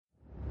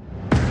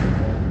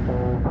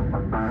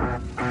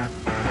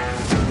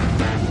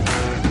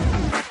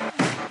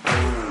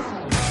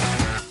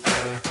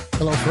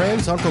Hello,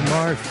 friends. Uncle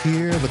Marv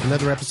here with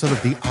another episode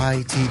of the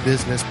IT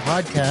Business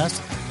Podcast,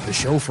 the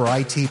show for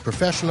IT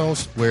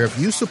professionals, where if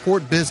you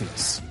support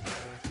business,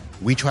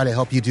 we try to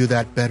help you do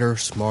that better,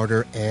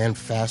 smarter, and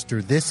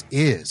faster. This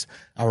is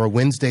our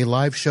Wednesday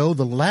live show,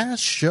 the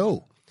last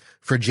show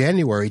for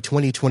January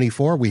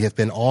 2024. We have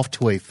been off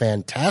to a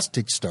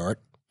fantastic start.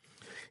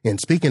 And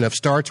speaking of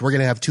starts, we're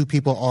going to have two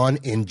people on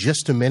in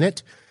just a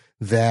minute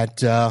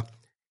that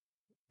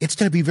it's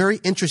going to be very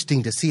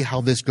interesting to see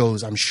how this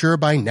goes. I'm sure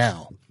by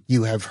now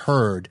you have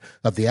heard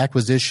of the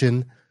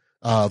acquisition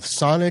of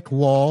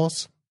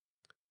SonicWall's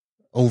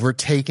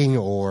overtaking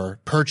or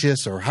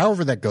purchase or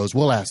however that goes.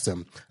 We'll ask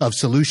them of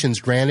Solutions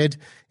Granted,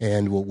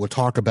 and we'll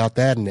talk about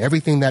that and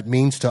everything that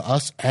means to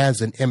us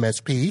as an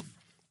MSP.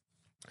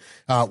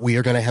 We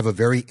are going to have a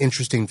very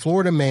interesting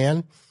Florida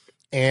man,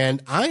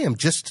 and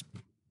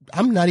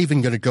I'm not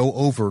even going to go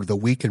over the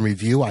week in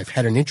review. I've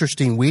had an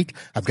interesting week.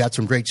 I've got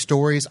some great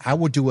stories. I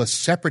will do a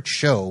separate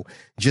show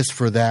just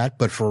for that.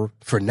 But for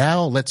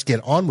now, let's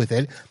get on with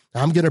it.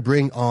 I'm going to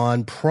bring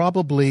on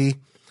probably,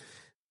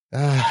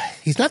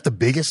 he's not the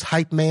biggest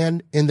hype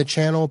man in the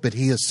channel, but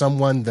he is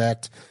someone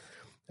that,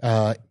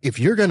 if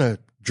you're going to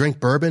drink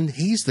bourbon,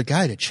 he's the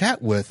guy to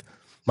chat with.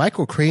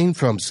 Michael Crane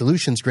from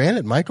Solutions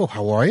Granted. Michael,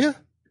 how are you?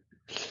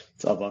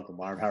 What's up, Uncle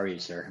Marv? How are you,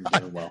 sir?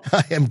 I'm doing well.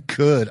 I am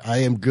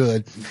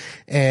good.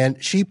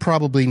 And she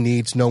probably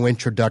needs no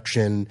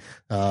introduction.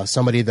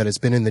 Somebody that has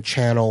been in the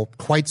channel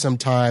quite some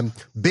time,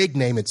 big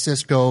name at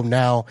Cisco,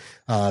 now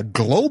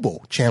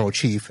global channel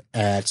chief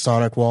at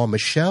SonicWall,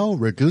 Michelle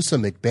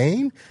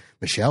Ragusa-McBain.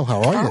 Michelle,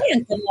 how are you? Hi,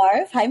 Uncle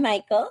Marv. Hi,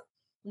 Michael.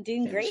 I'm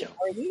doing great. How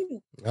are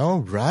you?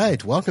 All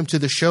right. Welcome to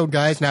the show,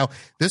 guys. Now,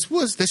 this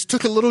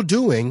took a little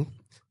doing,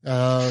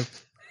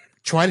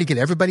 trying to get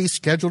everybody's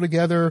schedule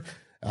together.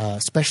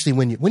 Especially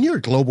when you're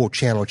a global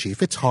channel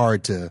chief, it's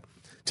hard to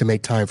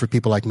make time for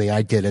people like me.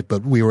 I get it,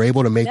 but we were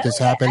able to make this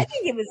happen. I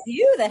think it was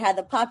you that had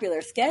the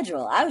popular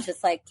schedule. I was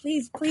just like,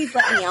 please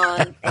let me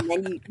on, and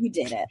then you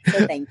did it.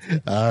 So thank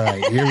you. All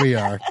right, here we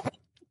are.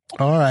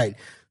 All right,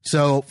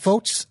 so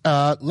folks,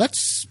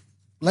 let's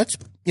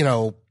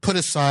put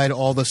aside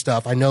all the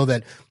stuff. I know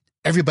that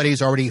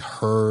everybody's already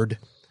heard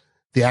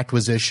the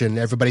acquisition.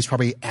 Everybody's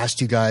probably asked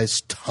you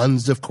guys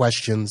tons of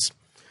questions.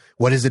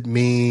 What does it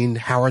mean?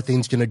 How are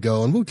things going to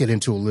go? And we'll get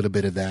into a little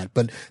bit of that.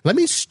 But let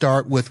me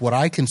start with what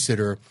I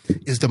consider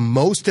is the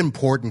most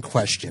important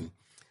question.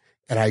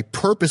 And I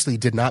purposely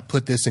did not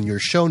put this in your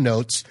show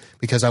notes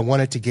because I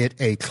wanted to get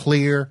a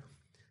clear,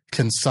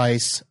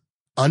 concise,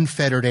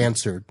 unfettered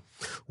answer.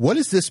 What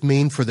does this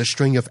mean for the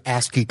string of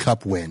ASCII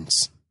Cup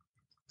wins?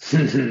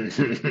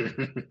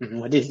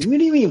 What do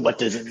you mean? What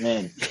does it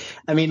mean?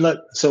 I mean, look,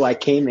 so I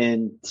came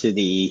in to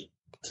the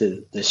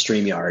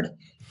StreamYard.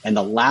 And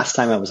the last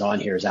time I was on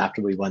here is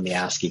after we won the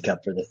ASCII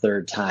Cup for the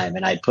third time.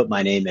 And I put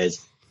my name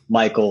as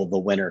Michael, the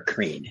winner,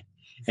 Crane.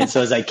 And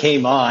so as I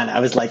came on, I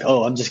was like,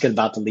 oh, I'm just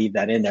about to leave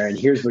that in there. And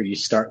here's where you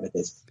start with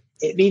this.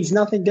 It means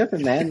nothing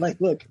different, man.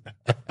 Like, look,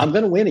 I'm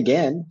going to win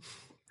again.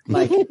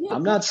 Like,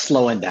 I'm not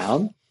slowing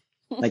down.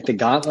 Like, the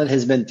gauntlet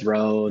has been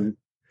thrown.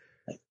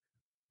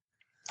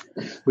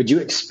 Would you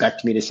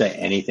expect me to say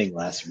anything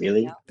less,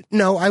 really?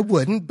 No, I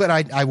wouldn't, but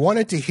I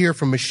wanted to hear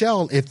from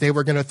Michelle if they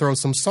were going to throw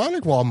some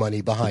SonicWall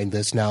money behind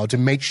this now to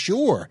make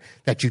sure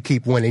that you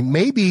keep winning.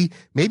 Maybe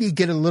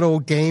get a little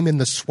game in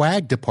the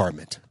swag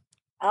department.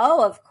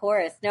 Oh, of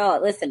course. No,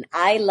 listen,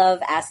 I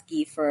love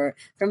ASCII for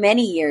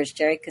many years.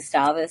 Jerry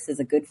Gustavus is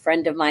a good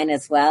friend of mine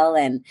as well.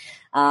 And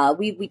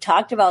we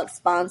talked about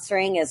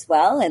sponsoring as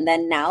well. And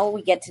then now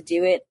we get to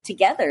do it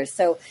together.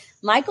 So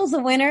Michael's a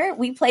winner.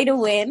 We play to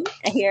win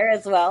here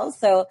as well.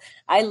 So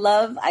I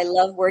love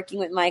working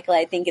with Michael.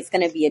 I think it's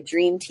going to be a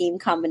dream team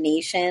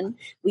combination.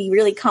 We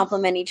really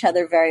complement each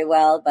other very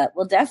well, but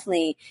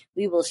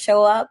we will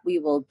show up, we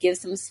will give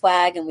some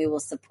swag, and we will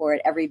support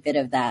every bit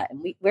of that.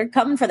 And we're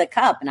coming for the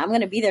cup, and I'm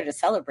going to be there to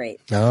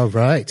celebrate. All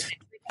right.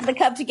 The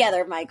cup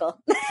together,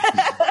 Michael.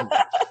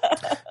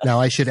 Now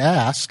I should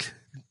ask,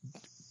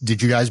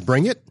 did you guys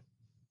bring it?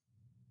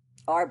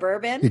 Our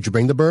bourbon? Did you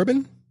bring the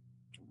bourbon?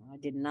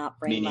 Did not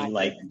bring Meaning,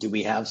 like, do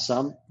we have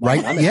some?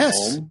 Right. I'm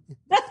yes. Home.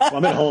 Well,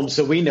 I'm at home,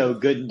 so we know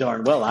good and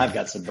darn well I've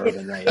got some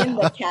bourbon right now. In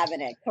the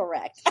cabinet,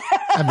 correct.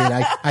 I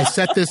mean, I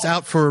set this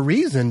out for a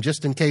reason,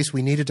 just in case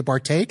we needed to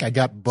partake. I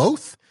got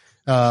both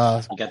you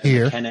got the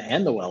here. McKenna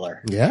and the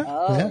Weller. Yeah.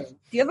 Oh, yeah. Do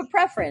you have a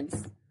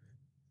preference?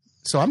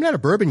 So I'm not a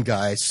bourbon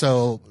guy.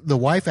 So the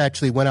wife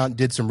actually went out and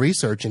did some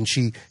research, and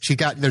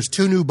there's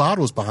two new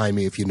bottles behind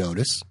me, if you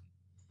notice.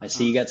 I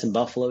see you got some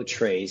Buffalo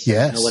Trace.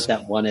 Yes. I know what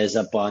that one is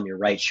up on your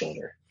right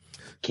shoulder.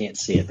 Can't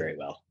see it very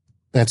well.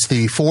 That's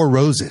the Four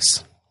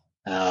Roses.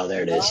 Oh,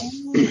 there it is.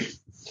 Oh.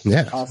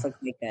 Yeah. Also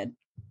quite good.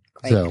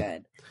 Quite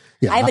good.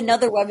 Yeah, I have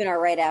another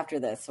webinar right after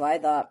this, so I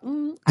thought I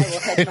will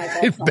hedge my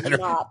bets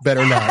on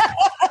better not.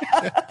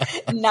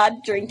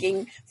 not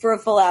drinking for a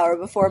full hour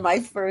before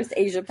my first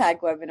Asia Pac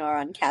webinar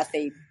on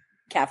cafe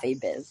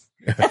biz.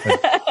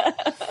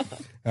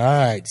 All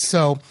right,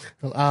 so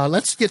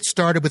let's get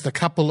started with a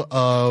couple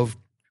of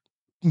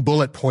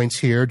bullet points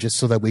here, just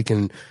so that we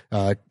can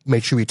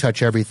make sure we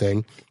touch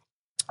everything.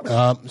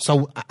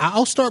 So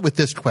I'll start with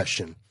this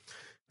question,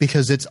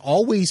 because it's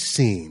always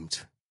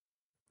seemed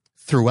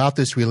throughout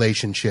this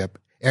relationship,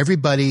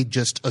 everybody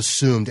just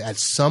assumed at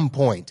some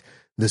point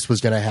this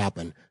was going to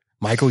happen.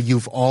 Michael,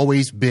 you've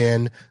always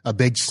been a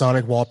big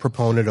SonicWall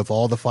proponent of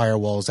all the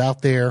firewalls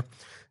out there.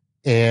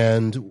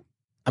 And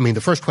I mean,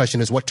 the first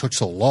question is, what took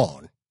so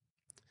long?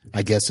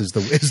 I guess is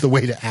the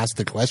way to ask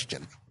the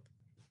question.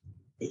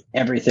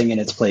 Everything in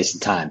its place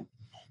and time.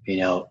 You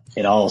know,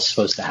 it all is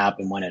supposed to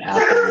happen when it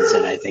happens.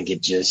 And I think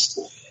it just,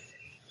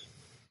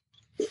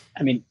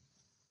 I mean,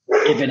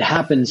 if it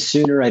happened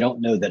sooner, I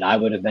don't know that I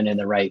would have been in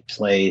the right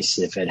place.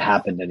 If it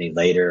happened any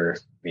later,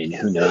 I mean,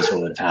 who knows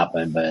what would have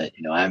happened, but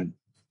you know,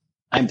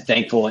 I'm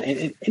thankful.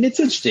 And it's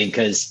interesting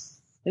because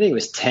I think it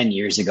was 10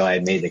 years ago, I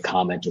made the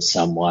comment to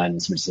someone.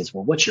 Somebody says,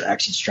 well, what's your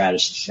exit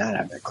strategy? I don't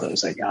have that clue.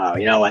 It's like, oh,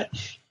 you know what?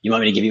 You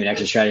want me to give you an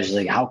exit strategy?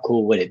 Like, how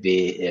cool would it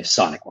be if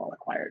SonicWall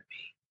acquired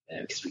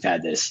me? Because we've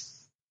had this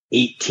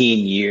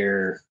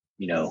 18-year,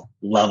 you know,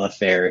 love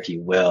affair, if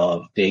you will,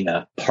 of being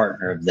a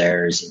partner of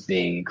theirs and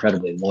being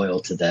incredibly loyal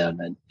to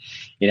them. And,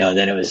 you know,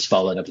 then it was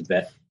followed up with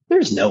that.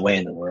 There's no way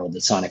in the world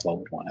that SonicWall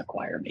would want to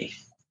acquire me.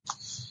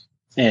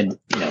 And,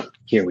 you know,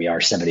 here we are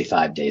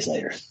 75 days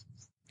later.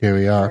 Here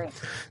we are.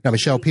 Now,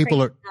 Michelle,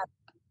 people are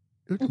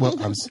going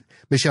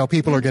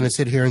to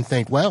sit here and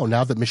think, well,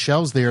 now that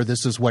Michelle's there,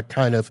 this is what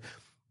kind of,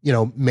 you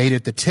know, made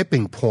it the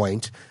tipping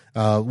point.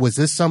 Was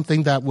this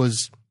something that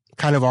was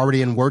kind of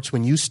already in works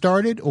when you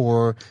started,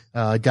 or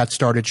got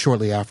started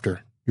shortly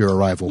after your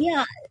arrival?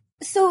 Yeah.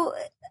 So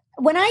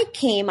when I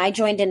came, I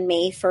joined in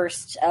May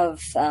 1st of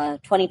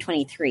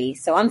 2023.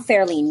 So I'm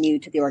fairly new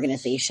to the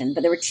organization,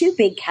 but there were two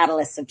big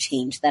catalysts of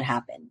change that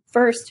happened.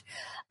 First,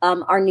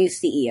 our new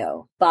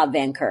CEO, Bob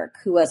Van Kirk,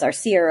 who was our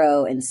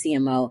CRO and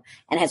CMO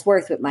and has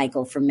worked with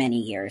Michael for many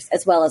years,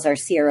 as well as our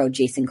CRO,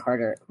 Jason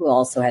Carter, who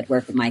also had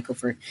worked with Michael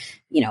for,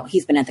 you know,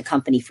 he's been at the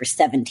company for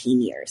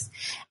 17 years.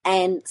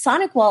 And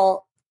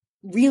SonicWall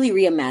really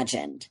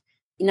reimagined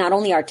not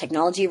only our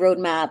technology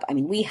roadmap. I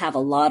mean, we have a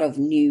lot of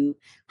new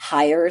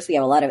hires. We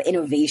have a lot of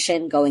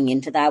innovation going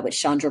into that with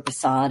Chandra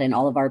Prasad and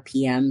all of our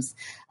PMs,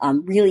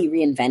 really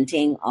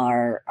reinventing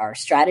our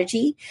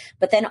strategy.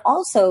 But then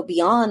also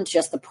beyond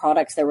just the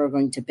products that we're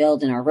going to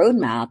build in our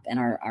roadmap and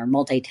our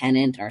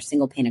multi-tenant, our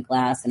single pane of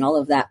glass, and all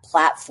of that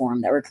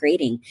platform that we're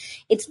creating,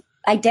 it's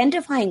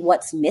identifying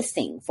what's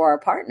missing for our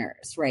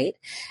partners, right?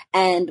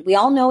 And we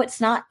all know it's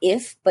not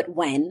if, but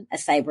when a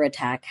cyber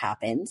attack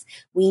happens.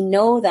 We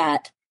know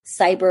that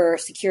cyber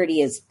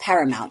security is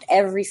paramount.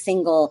 Every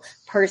single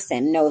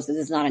person knows that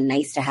this is not a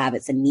nice to have,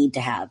 it's a need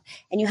to have.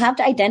 And you have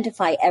to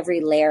identify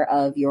every layer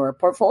of your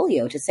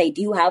portfolio to say,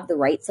 do you have the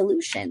right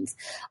solutions?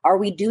 Are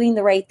we doing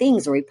the right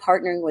things? Are we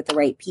partnering with the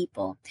right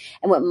people?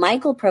 And what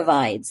Michael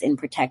provides in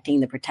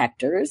protecting the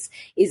protectors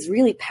is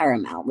really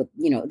paramount with,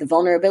 you know, the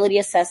vulnerability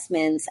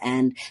assessments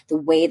and the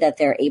way that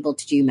they're able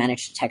to do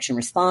managed detection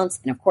response.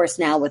 And of course,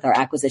 now with our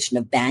acquisition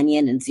of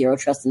Banyan and Zero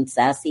Trust and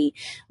SASE,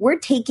 we're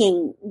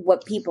taking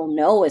what people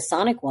know as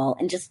SonicWall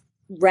and just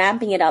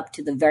ramping it up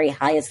to the very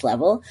highest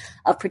level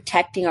of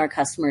protecting our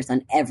customers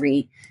on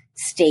every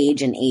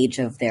stage and age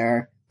of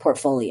their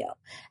portfolio.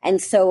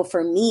 And so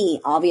for me,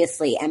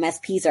 obviously,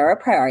 MSPs are a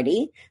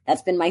priority.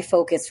 That's been my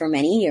focus for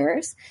many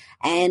years.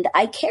 And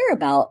I care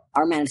about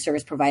our managed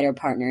service provider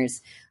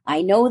partners.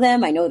 I know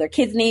them. I know their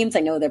kids' names. I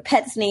know their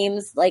pets'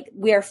 names. Like,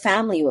 we are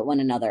family with one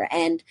another.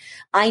 And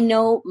I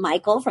know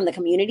Michael from the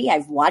community.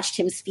 I've watched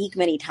him speak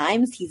many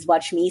times. He's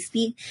watched me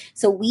speak.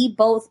 So we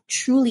both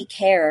truly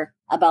care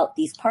about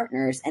these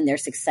partners and their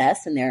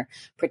success and their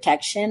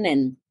protection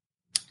and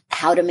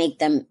how to make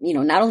them, you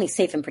know, not only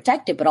safe and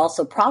protected, but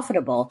also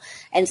profitable.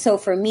 And so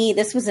for me,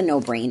 this was a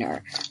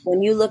no-brainer.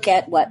 When you look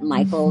at what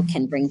Michael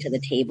can bring to the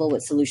table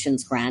with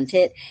Solutions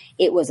Granted,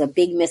 it was a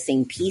big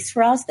missing piece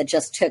for us that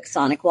just took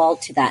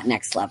SonicWall to that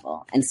next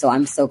level. And so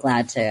I'm so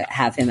glad to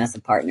have him as a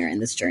partner in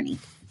this journey.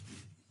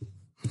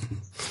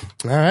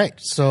 All right.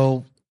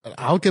 So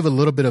I'll give a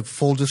little bit of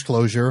full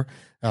disclosure.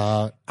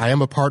 I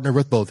am a partner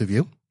with both of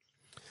you.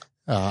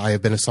 I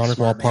have been a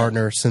SonicWall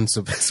partner since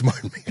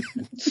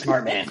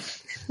Smart Man.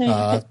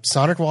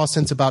 SonicWall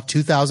since about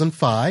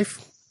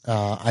 2005.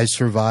 I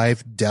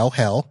survived Dell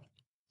hell,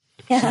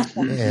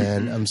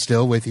 and I'm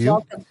still with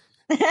you.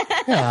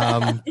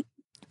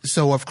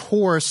 So of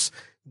course,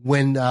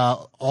 when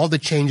all the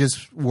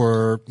changes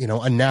were, you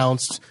know,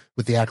 announced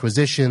with the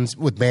acquisitions,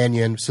 with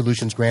Banyan,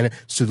 Solutions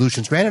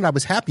Granted, I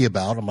was happy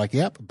about. I'm like,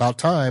 yep, about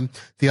time.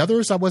 The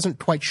others I wasn't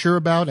quite sure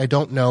about. I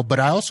don't know, but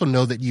I also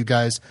know that you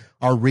guys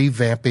are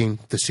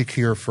revamping the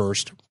Secure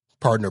First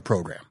partner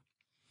program.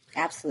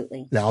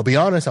 Absolutely. Now, I'll be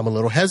honest, I'm a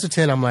little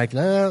hesitant. I'm like,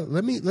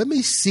 let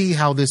me see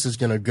how this is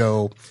going to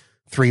go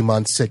 3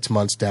 months, 6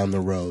 months down the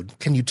road.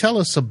 Can you tell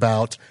us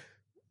about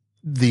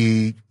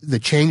the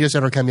changes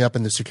that are coming up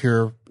in the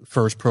Secure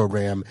First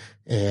program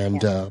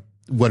and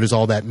what does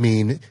all that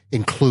mean,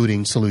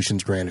 including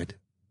Solutions Granted?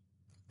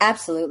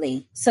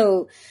 Absolutely.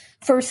 So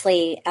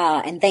firstly,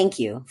 and thank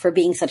you for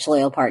being such a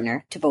loyal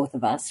partner to both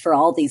of us for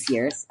all these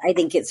years. I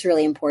think it's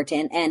really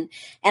important. And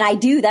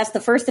that's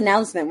the first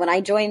announcement. When I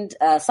joined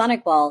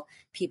SonicWall,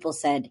 people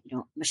said,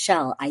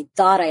 Michelle, I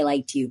thought I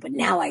liked you, but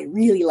now I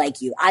really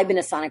like you. I've been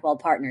a SonicWall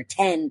partner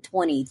 10,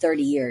 20,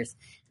 30 years.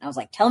 And I was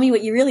like, tell me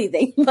what you really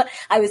think. But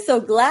I was so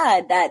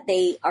glad that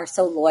they are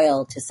so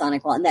loyal to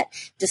SonicWall, and that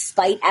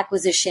despite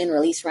acquisition,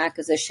 release from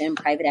acquisition,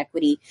 private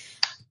equity,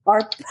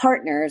 our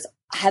partners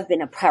have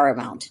been a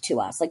paramount to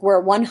us. Like,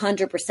 we're a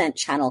 100%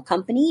 channel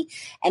company,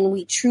 and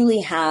we truly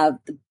have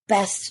the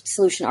best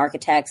solution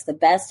architects, the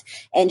best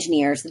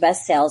engineers, the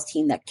best sales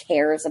team that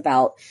cares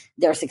about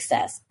their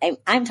success.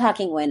 I'm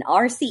talking when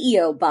our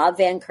CEO, Bob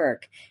Van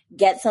Kirk,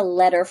 gets a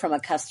letter from a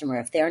customer.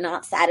 If they're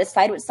not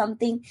satisfied with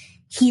something,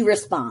 he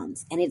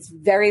responds. And it's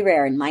very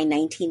rare in my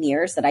 19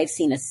 years that I've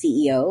seen a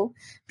CEO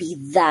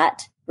be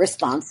that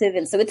responsive.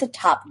 And so it's a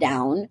top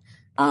down,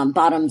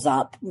 bottoms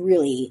up,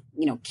 really,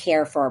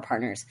 care for our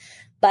partners.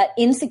 But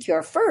in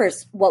Secure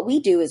First, what we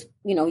do is,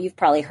 you've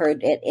probably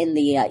heard it in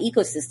the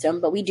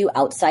ecosystem, but we do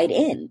outside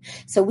in.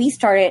 So we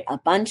started a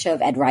bunch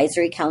of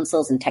advisory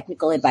councils and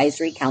technical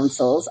advisory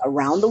councils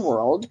around the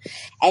world.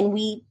 And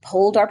we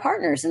polled our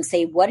partners and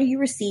say, what are you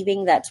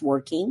receiving that's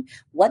working?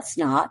 What's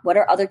not? What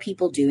are other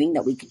people doing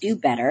that we could do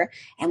better?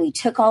 And we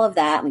took all of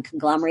that and we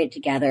conglomerated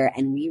together,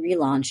 and we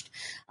relaunched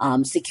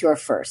Secure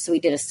First. So we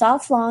did a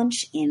soft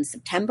launch in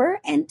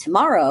September, and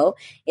tomorrow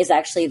is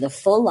actually the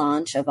full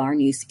launch of our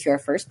new Secure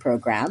First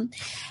program.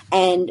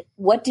 And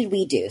what did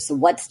we do? So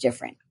what's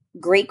different?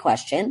 Great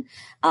question.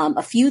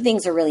 A few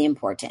things are really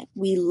important.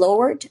 We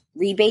lowered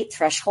rebate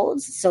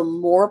thresholds so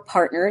more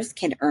partners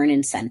can earn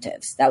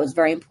incentives. That was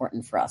very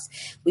important for us.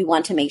 We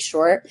want to make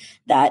sure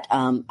that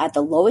at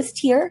the lowest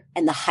tier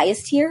and the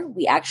highest tier,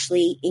 we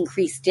actually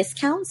increase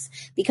discounts,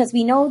 because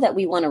we know that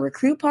we want to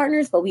recruit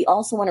partners, but we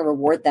also want to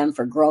reward them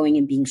for growing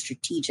and being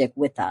strategic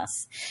with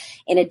us.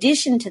 In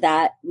addition to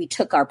that, we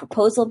took our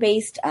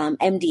proposal-based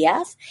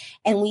MDF,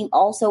 and we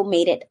also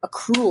made it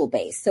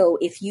accrual-based. So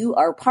if you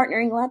are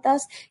partnering with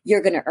us,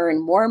 you're going to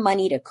earn more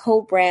money to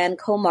co-brand,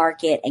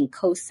 co-market, and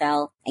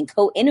co-sell and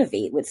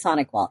co-innovate with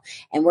SonicWall.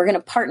 And we're going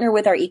to partner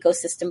with our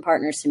ecosystem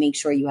partners to make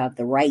sure you have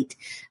the right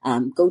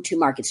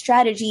go-to-market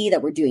strategy,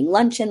 that we're doing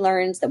lunch and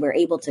learns, that we're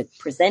able to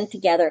present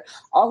together,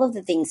 all of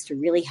the things to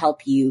really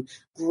help you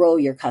grow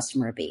your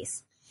customer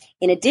base.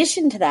 In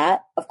addition to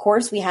that, of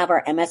course, we have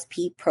our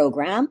MSP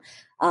program.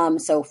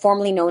 So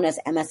formerly known as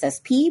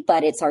MSSP,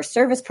 but it's our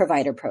service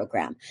provider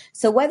program.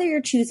 So whether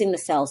you're choosing to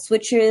sell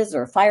switches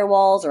or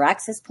firewalls or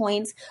access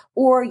points,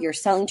 or you're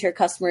selling to your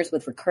customers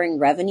with recurring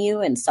revenue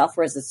and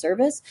software as a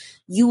service,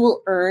 you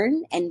will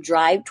earn and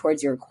drive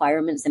towards your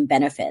requirements and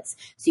benefits.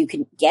 So you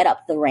can get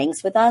up the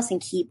ranks with us and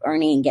keep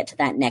earning and get to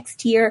that next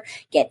tier,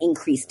 get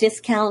increased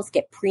discounts,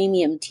 get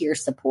premium tier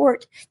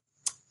support.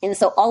 And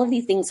so all of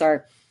these things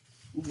are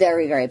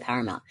very, very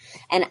paramount.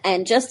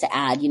 And just to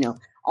add,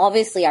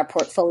 obviously our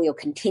portfolio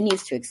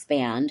continues to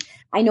expand.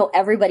 I know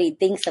everybody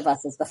thinks of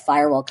us as the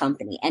firewall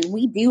company, and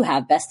we do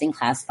have best in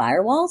class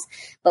firewalls,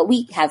 but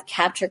we have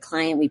Capture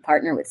Client. We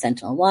partner with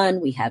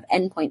SentinelOne. We have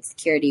endpoint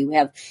security. We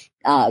have,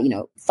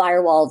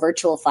 firewall,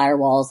 virtual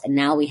firewalls. And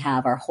now we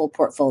have our whole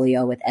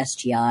portfolio with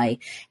SGI,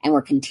 and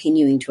we're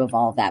continuing to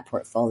evolve that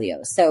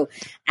portfolio. So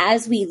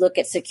as we look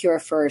at Secure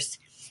First,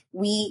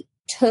 we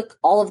took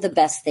all of the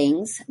best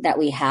things that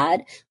we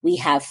had. We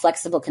have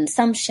flexible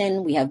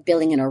consumption. We have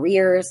billing in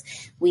arrears.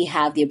 We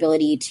have the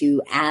ability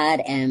to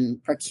add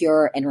and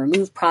procure and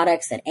remove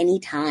products at any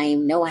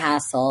time, no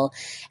hassle.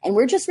 And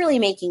we're just really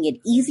making it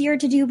easier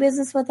to do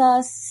business with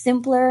us,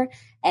 simpler,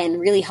 and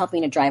really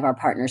helping to drive our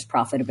partners'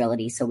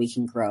 profitability so we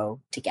can grow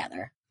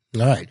together.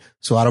 All right.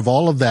 So out of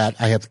all of that,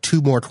 I have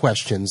two more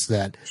questions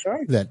that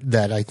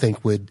I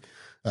think would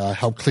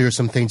help clear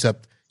some things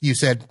up. You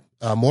said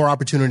more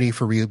opportunity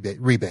for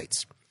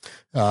rebates.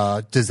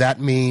 Does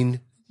that mean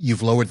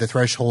you've lowered the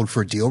threshold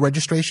for deal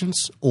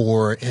registrations,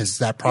 or has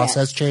that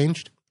process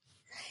changed?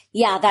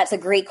 Yeah, that's a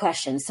great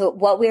question. So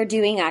what we're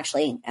doing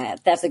actually,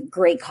 that's a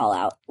great call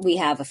out. We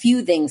have a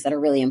few things that are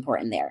really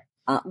important there.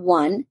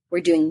 One,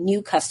 we're doing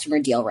new customer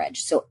deal reg.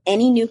 So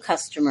any new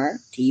customer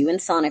to you in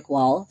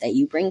SonicWall that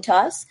you bring to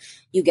us,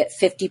 you get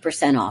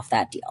 50% off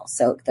that deal.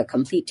 So the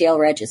complete deal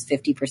reg is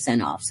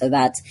 50% off. So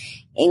that's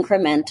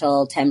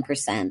incremental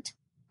 10%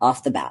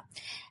 off the bat.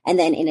 And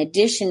then in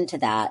addition to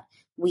that,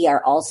 we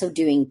are also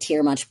doing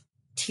tier match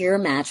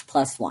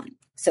 +1.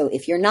 So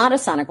if you're not a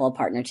SonicWall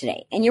partner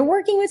today and you're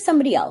working with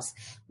somebody else,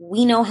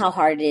 we know how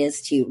hard it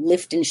is to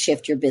lift and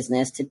shift your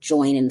business to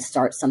join and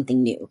start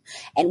something new.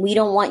 And we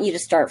don't want you to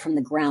start from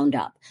the ground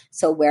up.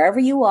 So wherever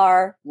you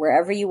are,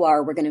 we're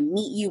going to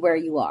meet you where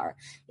you are.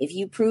 If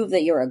you prove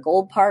that you're a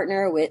gold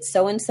partner with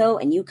so-and-so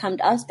and you come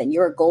to us, then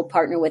you're a gold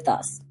partner with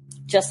us.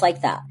 just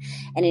like that.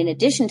 And in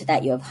addition to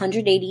that, you have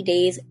 180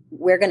 days.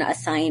 We're going to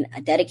assign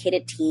a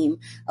dedicated team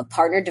of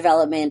partner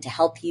development to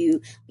help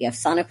you. We have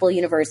SonicWall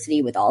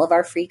University with all of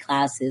our free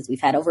classes.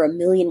 We've had over 1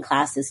 million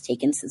classes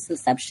taken since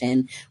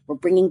inception. We're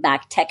bringing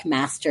back tech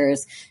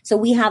masters. So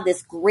we have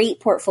this great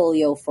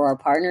portfolio for our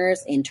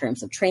partners in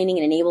terms of training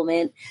and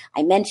enablement.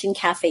 I mentioned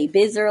Cafe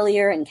Biz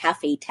earlier and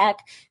Cafe Tech.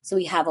 So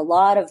we have a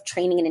lot of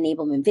training and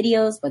enablement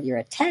videos, whether you're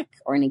a tech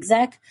or an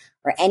exec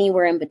or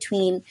anywhere in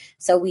between.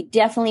 So we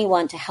definitely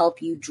want to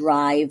help you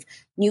drive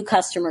new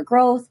customer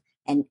growth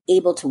and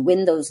able to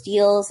win those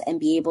deals and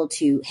be able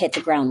to hit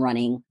the ground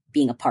running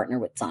being a partner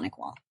with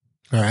SonicWall.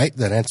 All right.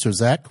 That answers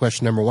that.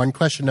 Question number one.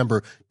 Question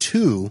number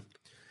two,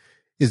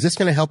 is this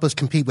going to help us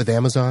compete with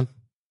Amazon?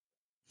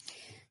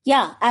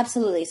 Yeah,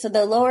 absolutely. So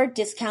the lower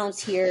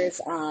discounts here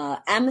is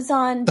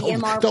Amazon,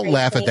 DMR. Don't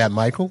laugh at that,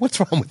 Michael. What's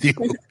wrong with you?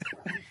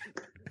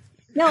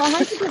 No,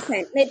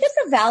 100%. It's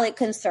a valid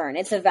concern.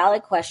 It's a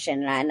valid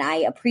question. And I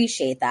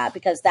appreciate that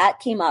because that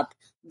came up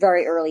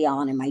very early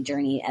on in my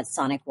journey at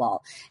SonicWall.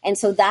 And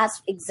so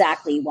that's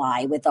exactly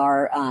why with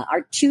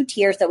our two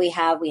tiers that we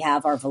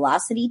have our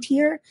velocity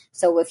tier.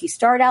 So if you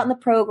start out in the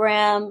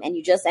program and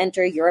you just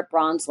enter, you're at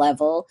bronze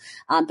level,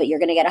 but you're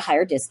going to get a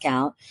higher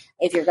discount.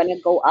 If you're going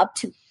to go up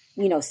to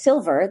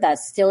silver,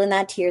 that's still in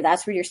that tier.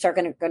 That's where you're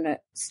going to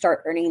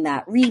start earning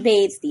that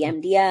rebates, the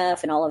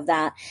MDF and all of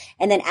that.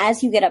 And then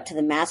as you get up to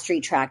the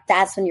mastery track,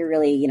 that's when you're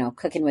really,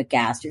 cooking with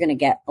gas. You're going to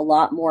get a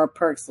lot more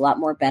perks, a lot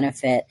more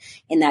benefit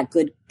in that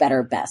good,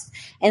 better, best.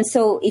 And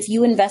so if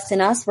you invest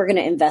in us, we're going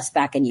to invest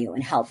back in you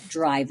and help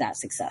drive that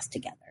success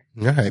together.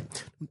 All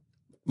right.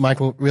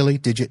 Michael, really?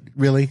 Did you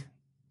really?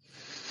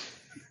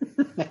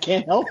 I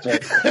can't help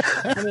it.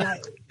 I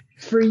mean,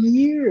 for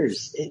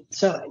years.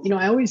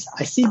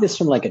 I see this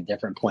from like a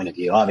different point of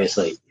view.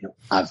 Obviously,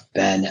 I've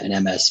been an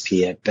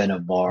MSP, I've been a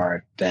VAR,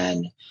 I've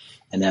been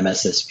an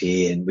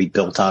MSSP, and we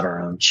built out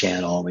our own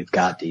channel. We've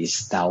got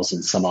these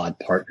 1,000 some odd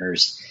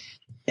partners.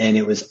 And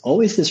it was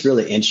always this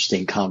really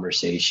interesting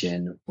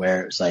conversation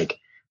where it's like,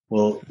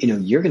 well,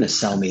 you're going to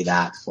sell me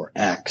that for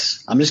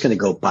X. I'm just going to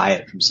go buy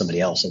it from somebody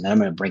else. And then I'm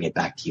going to bring it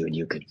back to you and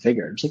you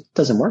configure it. It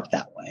doesn't work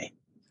that way.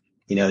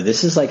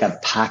 This is like a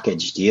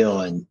package deal,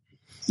 and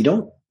you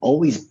don't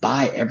always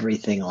buy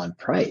everything on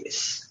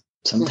price.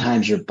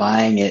 Sometimes you're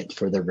buying it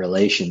for the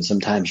relation.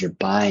 Sometimes you're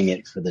buying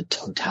it for the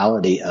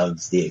totality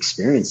of the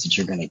experience that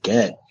you're going to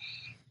get.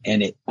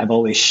 And I've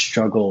always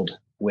struggled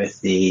with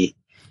the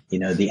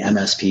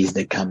MSPs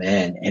that come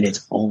in and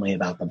it's only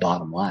about the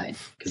bottom line,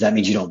 because that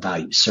means you don't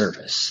value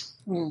service.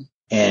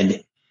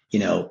 And,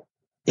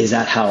 is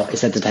that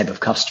the type of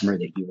customer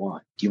that you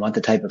want? Do you want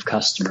the type of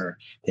customer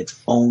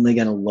that's only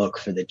going to look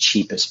for the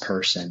cheapest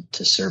person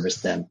to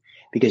service them?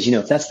 Because,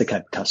 if that's the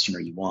type of customer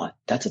you want,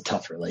 that's a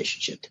tough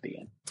relationship to be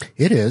in.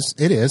 It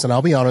is. And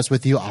I'll be honest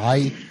with you.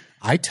 I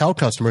tell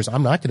customers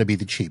I'm not going to be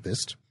the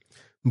cheapest,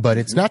 but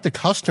it's not the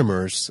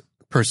customers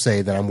per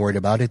se that I'm worried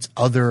about. It's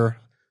other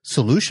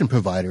solution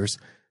providers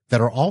that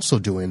are also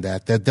doing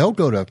that they'll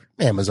go to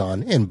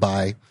Amazon and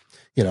buy,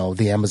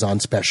 the Amazon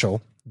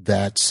special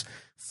that's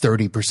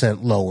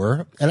 30%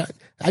 lower. And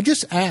I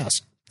just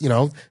ask,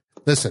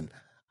 listen,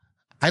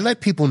 I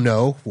let people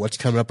know what's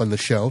coming up on the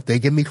show. They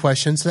give me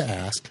questions to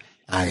ask.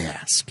 I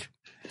ask.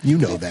 You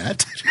know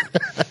that.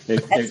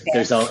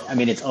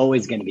 It's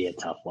always going to be a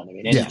tough one.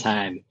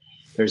 Anytime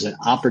there's an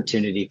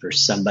opportunity for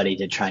somebody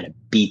to try to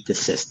beat the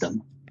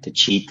system, to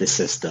cheat the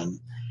system,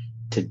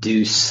 to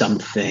do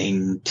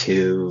something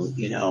to,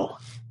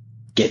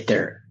 get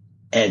their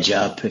edge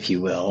up, if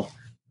you will,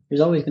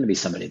 there's always going to be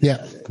somebody that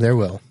does it. There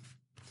will.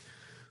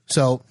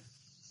 So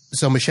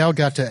Michelle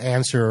got to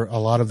answer a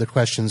lot of the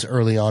questions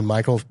early on.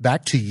 Michael,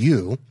 back to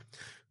you.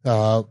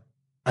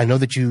 I know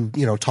that you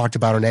talked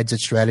about an exit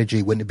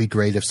strategy. Wouldn't it be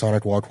great if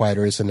SonicWall acquired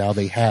us, and now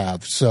they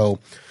have? So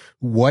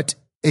what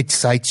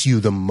excites you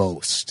the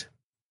most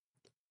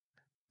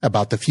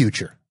about the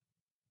future?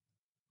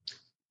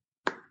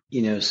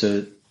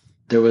 So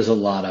there was a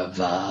lot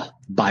of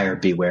buyer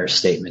beware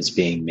statements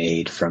being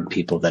made from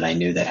people that I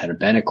knew that had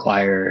been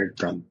acquired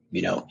from,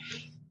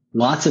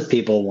 lots of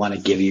people want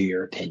to give you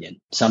your opinion.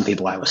 Some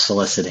people I was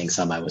soliciting,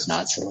 some I was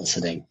not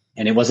soliciting.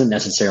 And it wasn't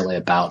necessarily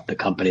about the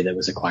company that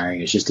was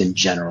acquiring. It's just in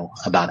general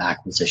about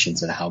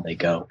acquisitions and how they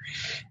go.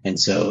 And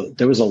so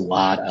there was a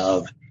lot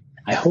of,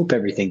 I hope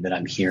everything that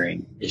I'm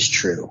hearing is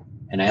true.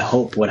 And I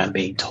hope what I'm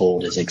being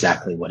told is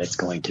exactly what it's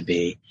going to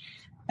be.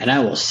 And I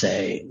will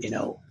say,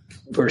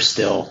 we're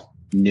still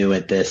new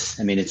at this.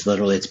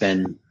 It's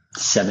been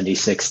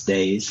 76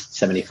 days,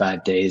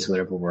 75 days,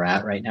 whatever we're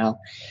at right now.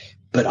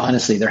 But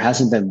honestly, there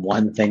hasn't been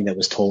one thing that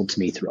was told to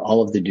me through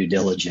all of the due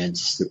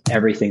diligence, through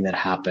everything that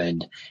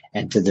happened,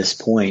 and to this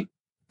point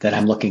that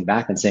I'm looking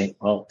back and saying,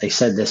 well, they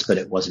said this, but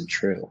it wasn't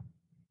true.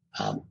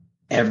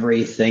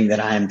 Everything that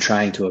I am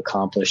trying to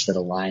accomplish that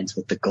aligns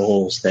with the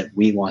goals that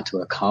we want to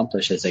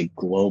accomplish as a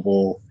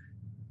global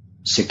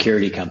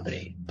security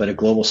company, but a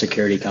global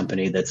security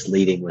company that's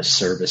leading with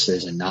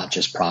services and not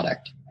just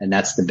product. And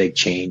that's the big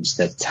change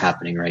that's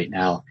happening right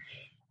now.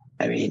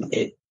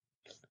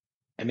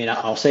 I mean,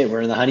 I'll say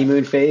we're in the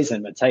honeymoon phase, and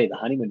I'm going to tell you the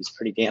honeymoon is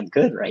pretty damn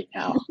good right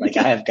now. Like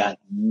I have got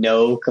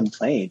no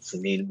complaints. I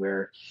mean,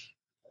 we're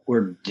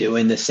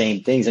doing the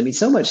same things. I mean,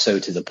 so much so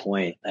to the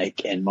point,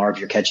 like, and Marv,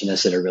 you're catching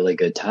us at a really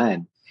good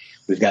time.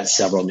 We've got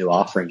several new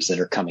offerings that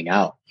are coming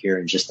out here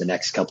in just the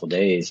next couple of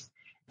days,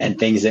 and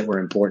things that were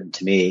important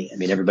to me. I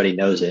mean, everybody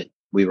knows it.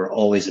 We were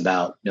always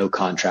about no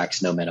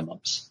contracts, no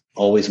minimums.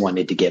 Always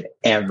wanted to give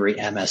every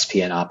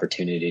MSP an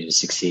opportunity to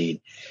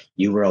succeed.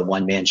 You were a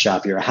one-man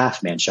shop, you're a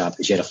half-man shop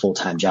because you had a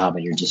full-time job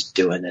and you're just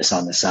doing this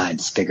on the side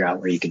to figure out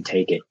where you can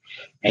take it.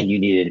 And you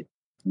needed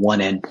one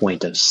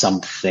endpoint of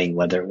something,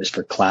 whether it was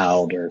for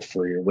cloud or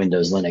for your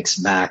Windows,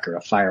 Linux, Mac, or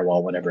a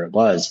firewall, whatever it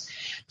was.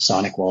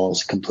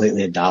 SonicWall's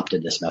completely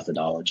adopted this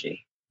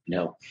methodology. You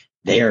know,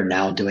 they are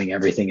now doing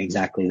everything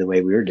exactly the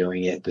way we were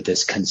doing it with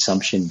this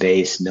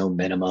consumption-based, no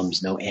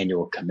minimums, no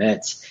annual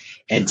commits.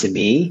 And to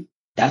me,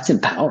 that's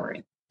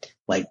empowering.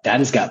 Like that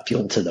has got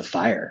fuel to the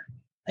fire.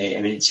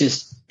 I mean, it's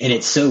just, and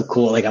it's so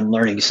cool. Like I'm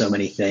learning so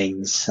many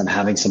things. I'm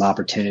having some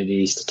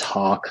opportunities to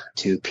talk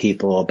to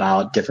people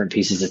about different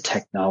pieces of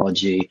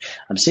technology.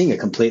 I'm seeing a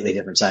completely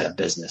different side of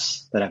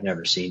business that I've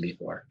never seen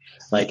before.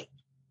 Like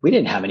we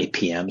didn't have any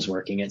PMs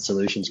working at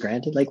Solutions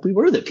Granted. Like we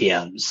were the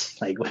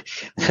PMs. Like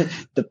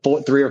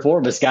three or four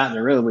of us got in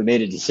the room, we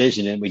made a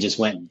decision and we just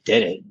went and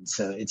did it. And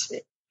so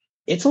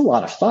it's a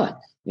lot of fun.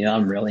 You know,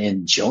 I'm really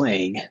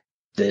enjoying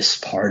this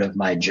part of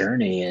my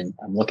journey, and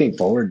I'm looking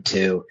forward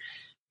to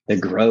the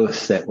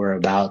growth that we're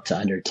about to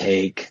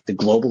undertake, the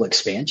global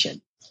expansion.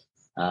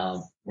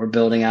 We're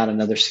building out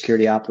another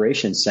security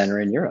operations center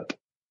in Europe.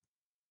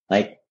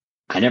 Like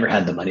I never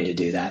had the money to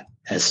do that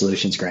as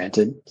Solutions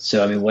Granted.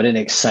 So, I mean, what an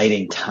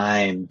exciting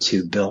time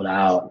to build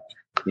out,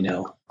 you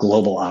know,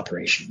 global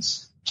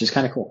operations, which is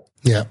kind of cool.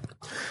 Yeah.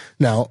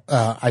 Now,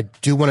 I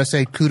do want to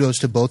say kudos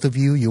to both of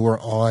you. You were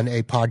on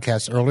a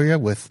podcast earlier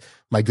with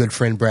my good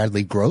friend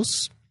Bradley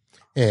Gross,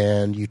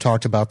 and you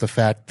talked about the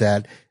fact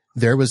that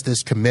there was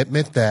this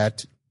commitment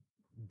that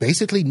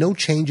basically no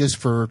changes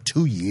for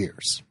 2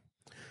 years,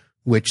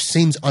 which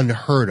seems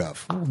unheard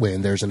of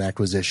when there's an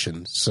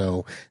acquisition.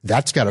 So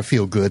that's got to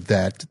feel good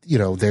that, you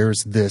know,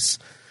 there's this,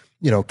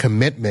 you know,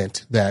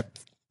 commitment that,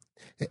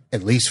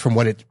 at least from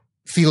what it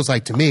feels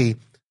like to me,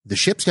 the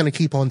ship's going to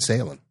keep on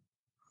sailing.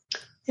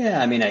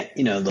 Yeah. I mean,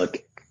 look,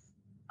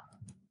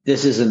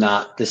 this is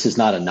not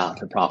a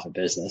not-for-profit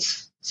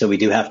business. So we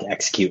do have to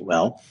execute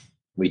well.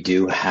 We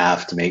do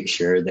have to make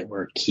sure that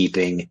we're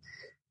keeping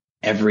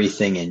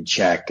everything in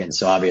check. And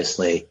so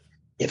obviously,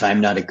 if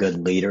I'm not a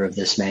good leader of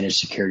this managed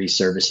security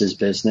services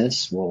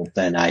business, well,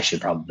 then I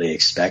should probably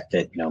expect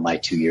that, you know, my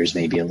 2 years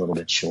may be a little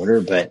bit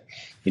shorter. But,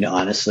 you know,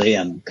 honestly,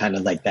 I'm kind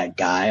of like that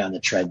guy on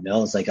the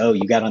treadmill. It's like, oh,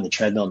 you got on the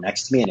treadmill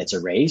next to me and it's a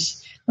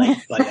race. Like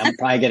I'm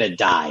probably going to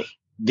die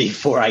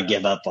before I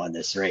give up on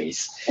this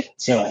race.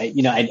 So,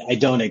 I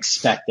don't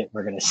expect that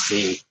we're going to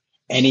see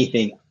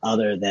anything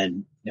other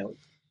than, you know,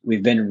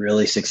 we've been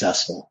really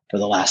successful for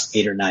the last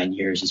 8 or 9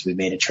 years as we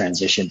made a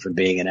transition from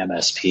being an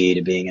MSP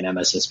to being an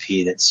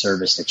MSSP that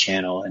serviced a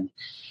channel. And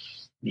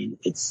I mean,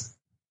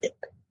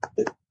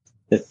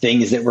 the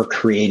things that we're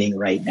creating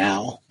right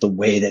now, the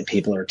way that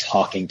people are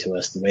talking to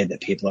us, the way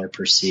that people are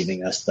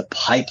perceiving us, the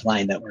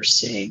pipeline that we're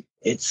seeing,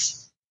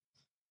 it's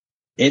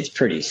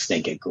pretty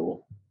stinking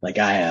cool. Like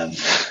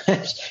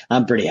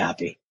I'm pretty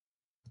happy.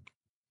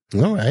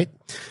 All right.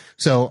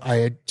 So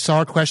I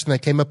saw a question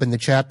that came up in the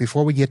chat.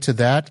 Before we get to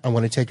that, I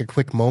want to take a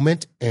quick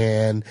moment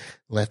and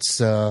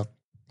let's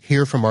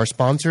hear from our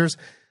sponsors.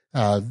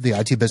 The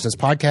IT Business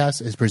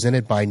Podcast is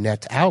presented by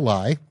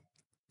NetAlly.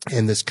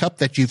 And this cup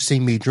that you've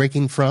seen me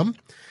drinking from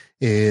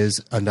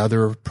is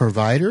another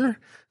provider,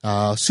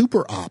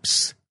 Super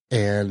Ops.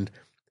 And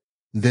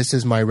this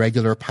is my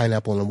regular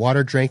pineapple and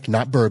water drink,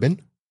 not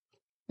bourbon.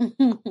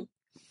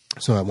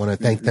 So I want to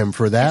thank them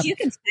for that. But you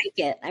can take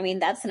it. I mean,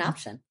 that's an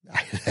option.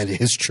 That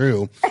is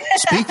true.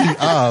 Speaking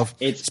of,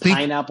 it's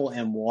pineapple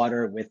and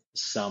water with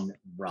some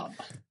rum.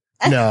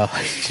 No,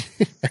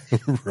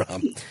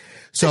 rum.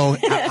 So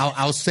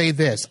I'll say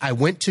this. I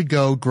went to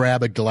go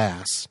grab a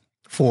glass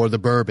for the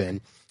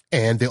bourbon,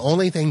 and the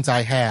only things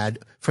I had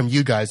from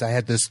you guys, I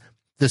had this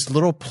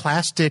little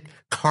plastic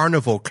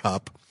carnival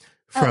cup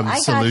from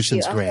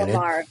Solutions Granted.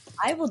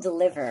 I will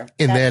deliver.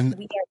 And then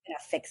we are going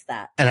to fix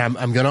that. And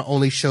I'm going to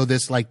only show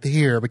this like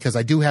here because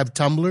I do have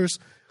tumblers,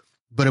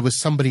 but it was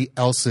somebody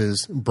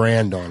else's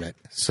brand on it.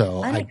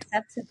 So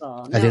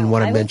unacceptable. I didn't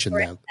want to mention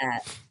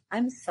that.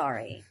 I'm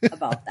sorry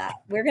about that.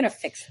 We're going to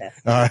fix this.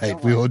 All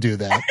right. We will do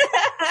that.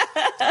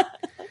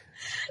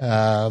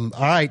 All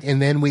right.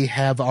 And then we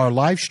have our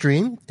live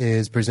stream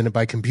is presented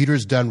by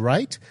Computers Done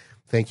Right.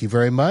 Thank you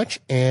very much.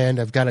 And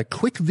I've got a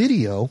quick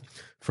video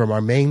from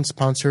our main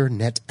sponsor,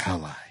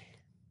 NetAlly.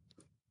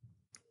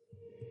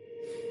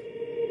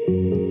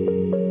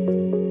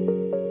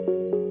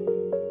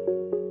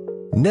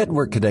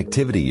 Network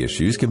connectivity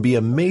issues can be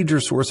a major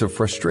source of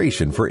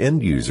frustration for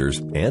end users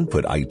and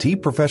put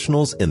IT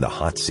professionals in the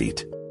hot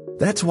seat.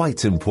 That's why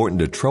it's important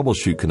to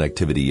troubleshoot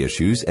connectivity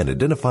issues and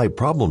identify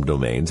problem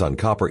domains on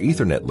copper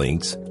Ethernet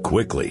links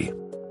quickly.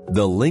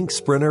 The Link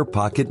Sprinter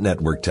Pocket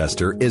Network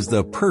Tester is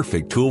the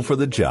perfect tool for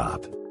the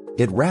job.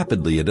 It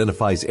rapidly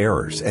identifies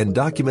errors and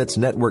documents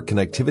network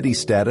connectivity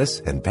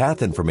status and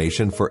path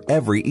information for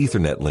every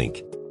Ethernet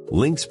link.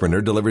 Link Sprinter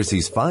delivers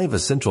these 5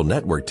 essential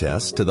network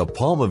tests to the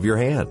palm of your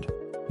hand.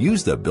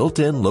 Use the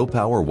built-in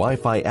low-power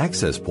Wi-Fi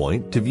access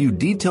point to view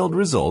detailed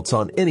results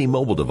on any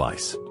mobile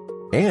device.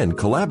 And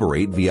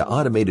collaborate via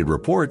automated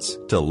reports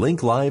to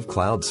Link Live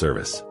Cloud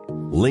Service.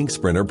 Link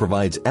Sprinter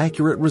provides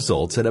accurate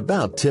results in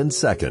about 10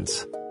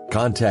 seconds.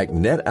 Contact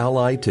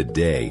NetAlly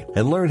today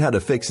and learn how to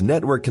fix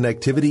network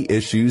connectivity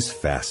issues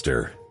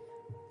faster.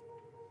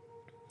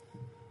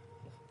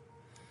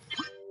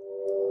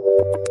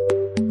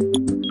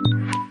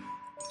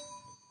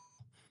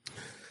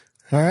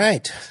 All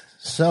right.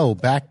 So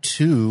back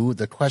to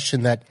the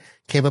question that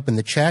came up in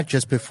the chat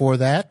just before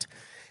that.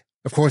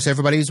 Of course,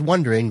 everybody's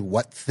wondering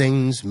what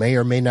things may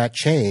or may not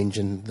change.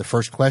 And the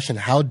first question,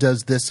 how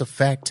does this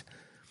affect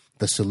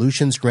the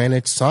Solutions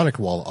Granted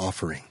SonicWall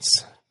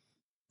offerings?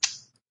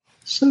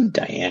 So,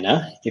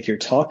 Diana, if you're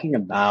talking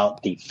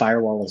about the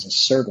firewall as a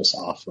service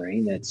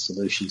offering that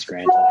Solutions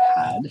Granted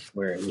had,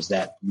 where it was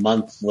that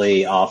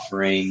monthly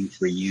offering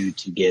for you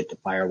to get the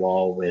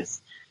firewall with,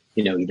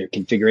 either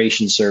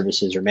configuration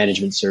services or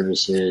management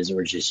services,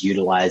 or just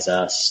utilize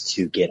us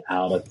to get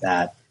out of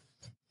that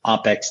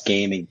OpEx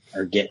game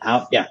get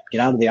out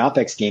of the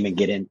OpEx game and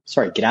get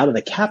out of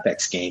the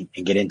CapEx game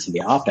and get into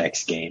the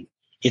OpEx game,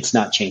 it's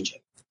not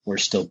changing. We're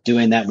still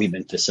doing that. We've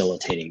been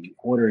facilitating new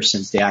orders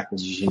since the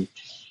acquisition.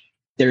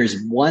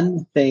 There's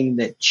one thing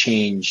that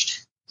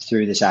changed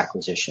through this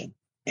acquisition,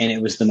 and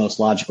it was the most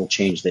logical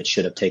change that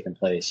should have taken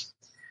place.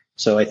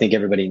 So I think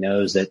everybody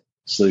knows that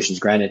Solutions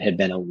Granted had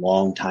been a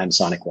long-time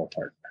SonicWall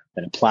partner,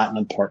 been a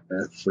platinum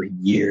partner for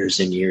years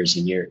and years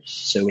and years.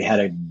 So we had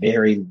a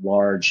very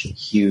large,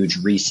 huge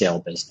resale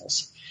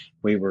business.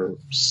 We were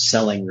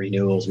selling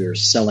renewals. We were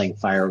selling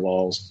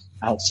firewalls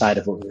outside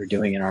of what we were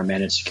doing in our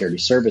managed security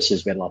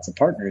services. We had lots of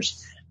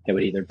partners that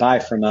would either buy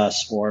from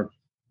us or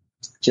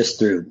just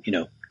through,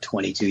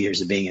 22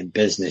 years of being in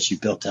business, you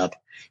built up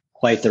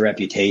quite the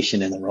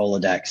reputation in the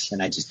Rolodex.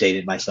 And I just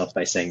dated myself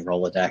by saying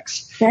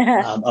Rolodex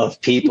of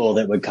people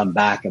that would come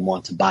back and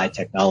want to buy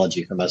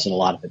technology from us, and a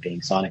lot of it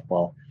being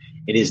SonicWall.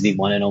 It is the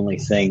one and only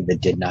thing that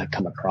did not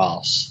come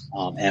across.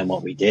 And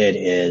what we did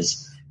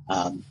is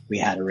we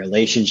had a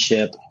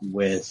relationship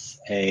with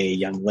a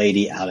young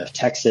lady out of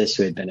Texas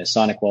who had been a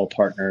SonicWall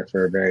partner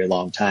for a very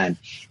long time.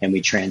 And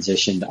we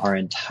transitioned our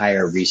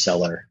entire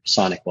reseller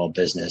SonicWall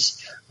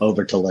business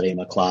over to Lydia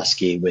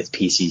McCloskey with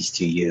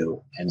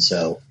PCs2U. And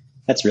so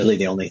that's really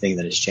the only thing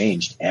that has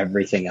changed.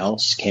 Everything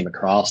else came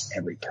across.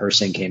 Every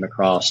person came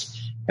across.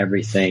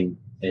 Everything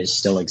is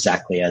still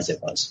exactly as it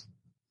was.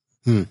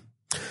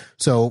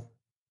 So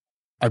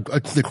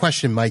the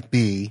question might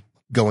be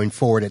going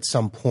forward at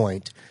some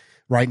point.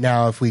 Right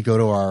now, if we go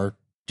to our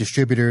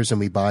distributors and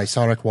we buy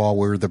SonicWall,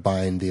 we're either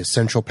buying the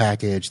essential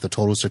package, the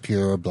total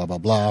secure, blah, blah,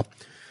 blah.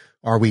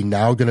 Are we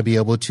now going to be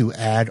able to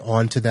add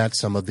on to that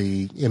some of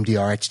the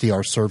MDR,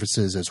 XDR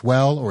services as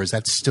well, or is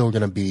that still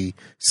going to be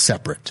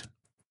separate?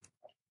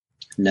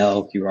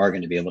 No, you are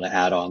going to be able to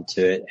add on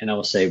to it. And I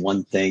will say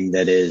one thing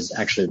that is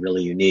actually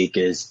really unique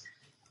is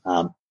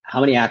how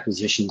many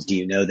acquisitions do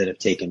you know that have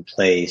taken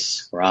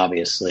place where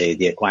obviously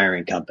the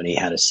acquiring company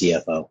had a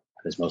CFO,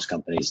 as most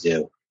companies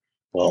do?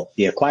 Well,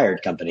 the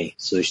acquired company,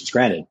 Solutions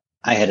Granted,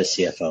 I had a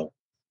CFO.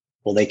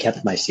 Well, they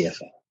kept my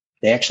CFO.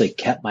 They actually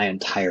kept my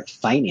entire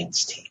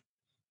finance team.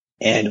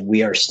 And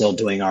we are still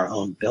doing our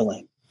own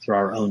billing through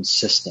our own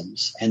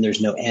systems. And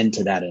there's no end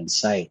to that in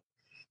sight.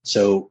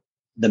 So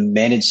the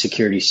managed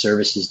security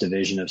services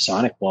division of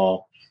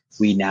SonicWall,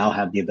 we now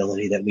have the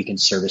ability that we can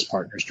service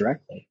partners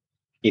directly.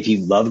 If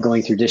you love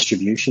going through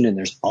distribution, and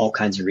there's all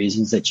kinds of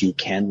reasons that you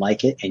can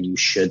like it and you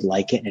should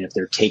like it, and if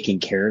they're taking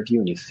care of you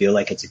and you feel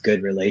like it's a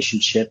good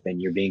relationship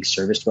and you're being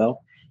serviced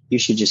well, you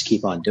should just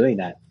keep on doing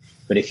that.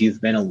 But if you've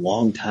been a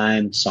long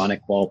time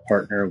SonicWall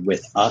partner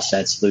with us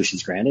at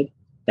Solutions Granted,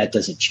 that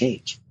doesn't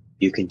change.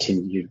 You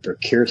continue to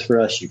procure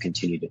through us. You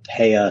continue to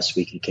pay us.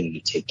 We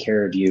continue to take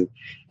care of you.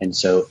 And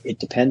so it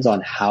depends on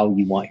how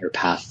you want your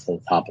path to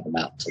the top of the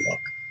mountain to look,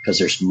 because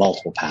there's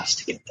multiple paths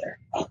to get there.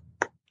 All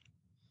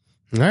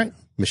right.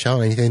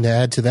 Michelle, anything to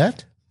add to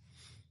that?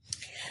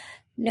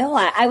 No,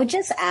 I would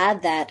just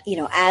add that,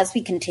 as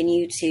we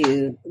continue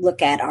to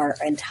look at our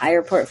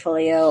entire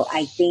portfolio,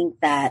 I think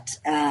that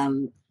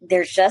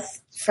there's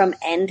just from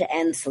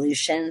end-to-end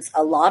solutions,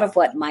 a lot of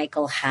what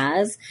Michael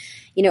has,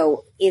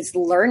 is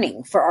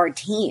learning for our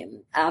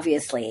team.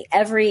 Obviously,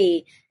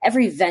 every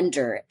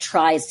vendor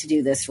tries to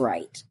do this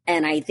right.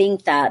 And I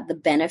think that the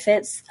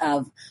benefits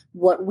of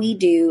what we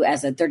do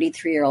as a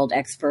 33-year-old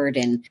expert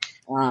in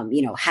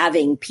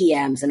having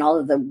PMs and all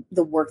of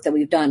the work that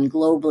we've done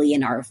globally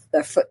in our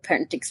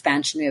footprint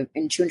expansion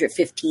in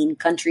 215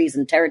 countries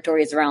and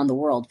territories around the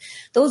world.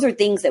 Those are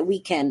things that we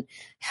can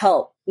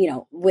help,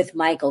 with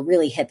Michael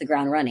really hit the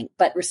ground running.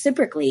 But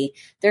reciprocally,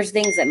 there's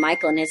things that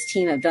Michael and his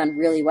team have done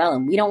really well,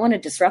 and we don't want to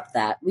disrupt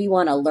that. We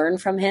want to learn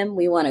from him.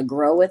 We want to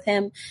grow with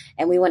him,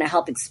 and we want to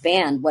help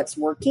expand what's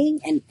working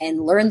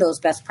and learn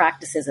those best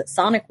practices at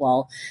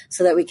SonicWall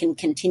so that we can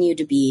continue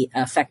to be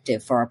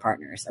effective for our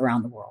partners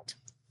around the world.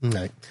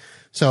 Right.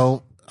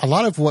 So a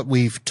lot of what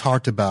we've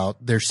talked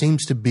about, there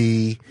seems to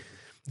be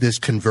this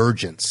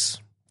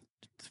convergence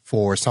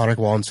for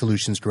SonicWall and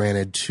Solutions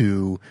Granted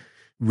to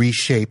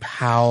reshape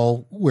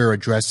how we're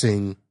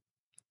addressing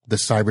the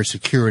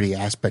cybersecurity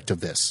aspect of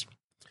this.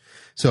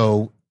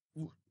 So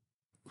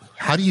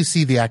how do you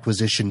see the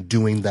acquisition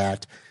doing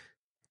that,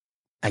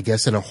 I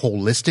guess, in a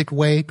holistic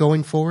way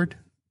going forward?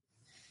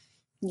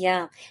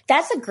 Yeah,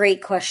 that's a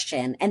great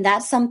question. And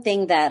that's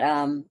something that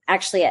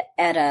actually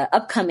at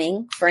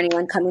upcoming, for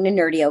anyone coming to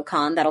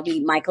NerdioCon, that'll be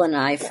Michael and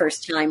I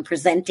first time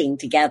presenting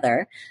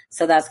together.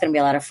 So that's going to be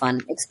a lot of fun.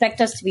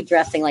 Expect us to be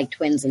dressing like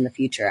twins in the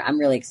future. I'm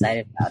really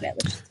excited about it.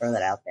 Let's just throw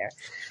that out there.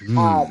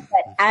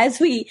 But as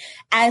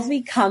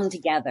we come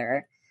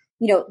together,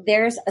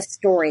 there's a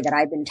story that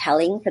I've been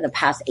telling for the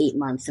past 8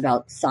 months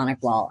about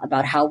SonicWall,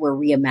 about how we're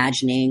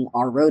reimagining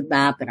our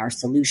roadmap and our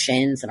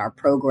solutions and our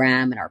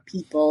program and our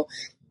people.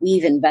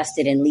 We've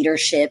invested in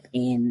leadership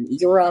in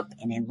Europe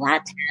and in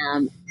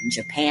LATAM, in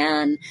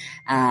Japan,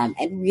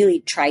 and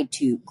really tried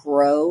to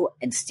grow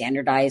and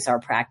standardize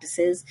our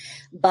practices.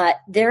 But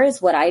there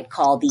is what I'd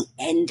call the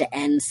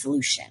end-to-end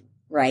solution,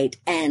 right?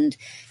 And,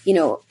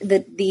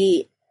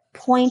 the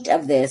point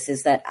of this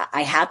is that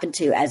I happen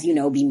to, as you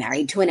know, be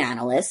married to an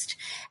analyst,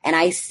 and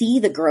I see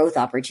the growth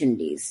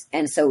opportunities.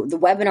 And so the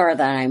webinar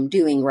that I'm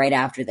doing right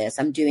after this,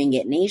 I'm doing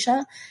it in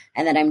Asia,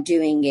 and then I'm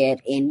doing it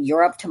in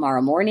Europe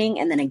tomorrow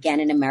morning, and then again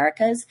in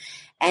Americas.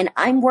 And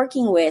I'm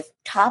working with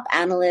top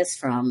analysts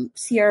from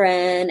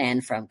CRN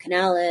and from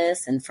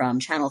Canalys and from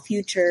Channel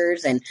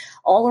Futures and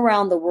all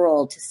around the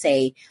world to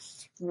say,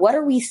 what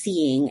are we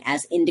seeing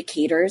as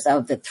indicators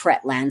of the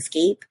threat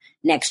landscape?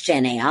 Next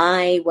Gen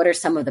AI, what are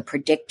some of the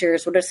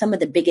predictors? What are some of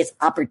the biggest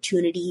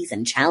opportunities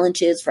and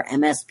challenges for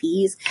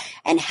MSPs?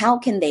 And how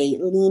can they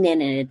lean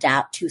in and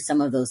adapt to some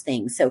of those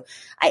things? So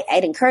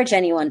I'd encourage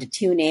anyone to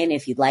tune in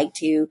if you'd like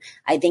to.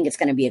 I think it's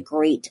going to be a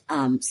great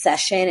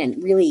session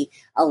and really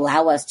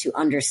allow us to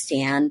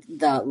understand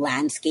the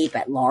landscape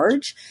at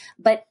large.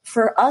 But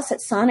for us at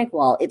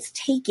SonicWall, it's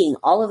taking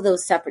all of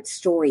those separate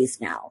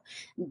stories now.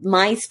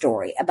 My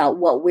story about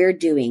what we're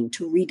doing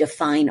to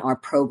redefine our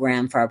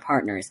program for our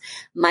partners.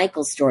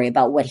 Michael's story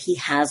about what he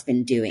has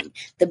been doing.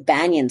 The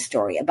Banyan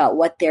story about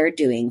what they're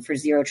doing for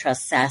Zero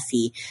Trust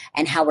SASE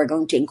and how we're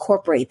going to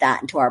incorporate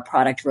that into our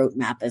product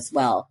roadmap as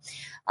well.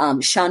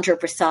 Chandra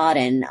Prasad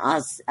and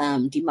Oz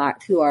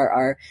Dimart, who are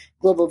our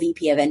Global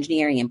VP of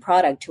Engineering and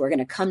Product, who are going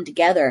to come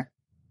together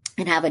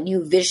and have a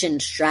new vision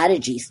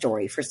strategy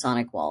story for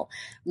SonicWall.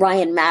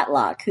 Ryan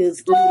Matlock,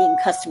 who's leading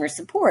customer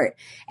support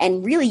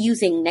and really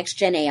using Next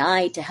Gen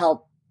AI to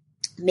help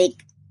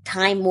make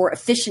time more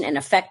efficient and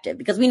effective,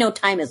 because we know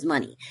time is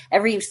money.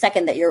 Every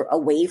second that you're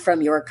away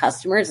from your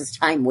customers is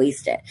time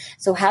wasted.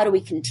 So how do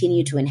we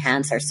continue to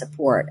enhance our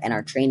support and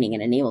our training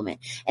and enablement?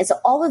 And so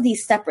all of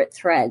these separate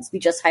threads, we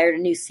just hired a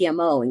new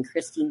CMO in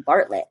Christine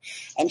Bartlett,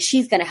 and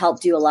she's going to help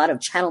do a lot of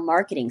channel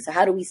marketing. So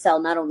how do we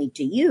sell not only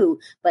to you,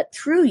 but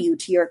through you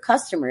to your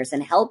customers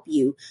and help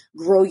you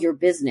grow your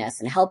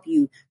business and help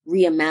you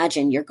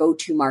reimagine your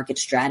go-to market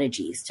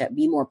strategies to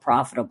be more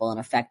profitable and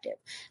effective?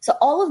 So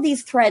all of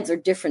these threads are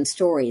different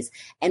stories,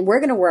 and we're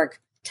going to work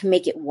to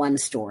make it one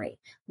story,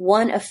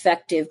 one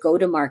effective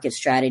go-to-market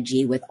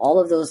strategy with all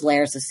of those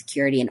layers of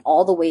security and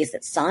all the ways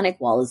that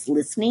SonicWall is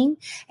listening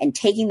and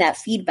taking that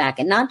feedback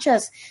and not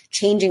just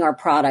changing our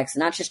products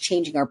and not just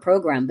changing our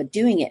program, but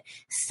doing it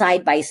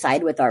side by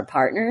side with our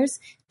partners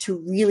to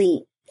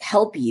really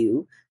help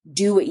you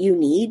do what you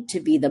need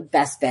to be the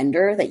best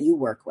vendor that you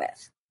work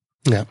with.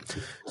 Yeah.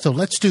 So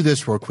let's do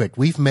this real quick.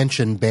 We've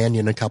mentioned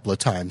Banyan a couple of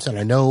times, and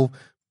I know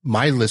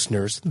my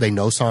listeners, they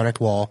know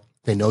SonicWall,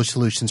 they know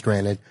Solutions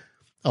Granted.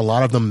 A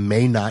lot of them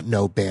may not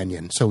know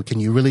Banyan. So can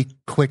you really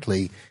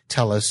quickly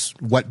tell us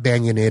what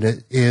Banyan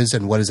is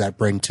and what does that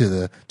bring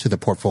to the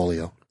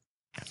portfolio?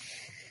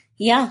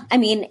 Yeah, I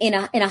mean, in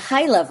a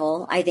high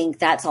level, I think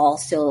that's all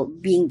still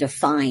being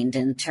defined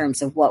in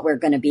terms of what we're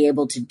going to be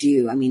able to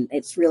do. I mean,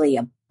 it's really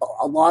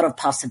a lot of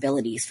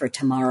possibilities for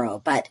tomorrow.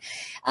 But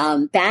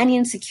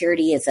Banyan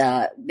Security has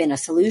been a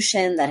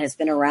solution that has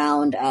been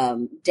around.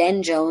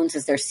 Den Jones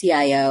is their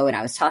CIO, and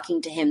I was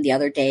talking to him the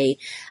other day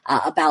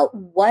about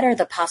what are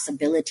the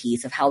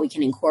possibilities of how we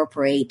can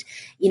incorporate,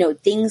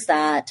 things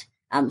that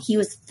He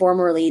was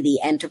formerly the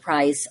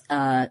enterprise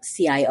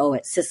CIO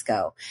at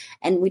Cisco.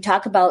 And we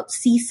talk about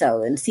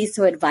CISO and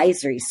CISO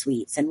advisory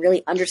suites and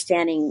really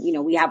understanding,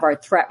 we have our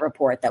threat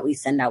report that we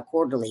send out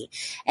quarterly,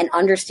 and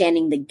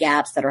understanding the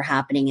gaps that are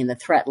happening in the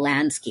threat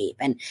landscape.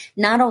 And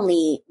not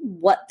only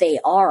what they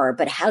are,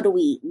 but how do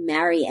we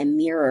marry and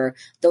mirror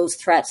those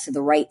threats to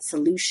the right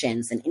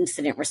solutions and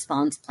incident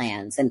response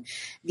plans, and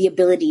the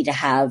ability to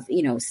have,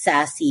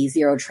 SASE,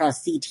 zero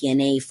trust,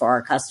 ZTNA for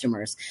our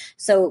customers.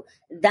 So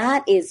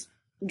that is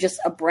just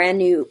a brand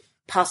new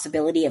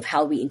possibility of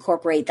how we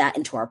incorporate that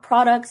into our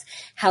products,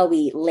 how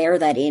we layer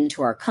that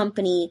into our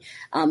company.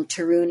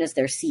 Tarun is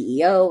their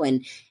CEO,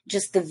 and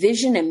just the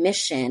vision and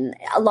mission.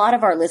 A lot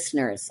of our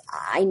listeners,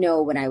 I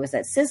know when I was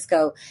at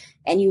Cisco,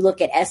 and you look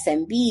at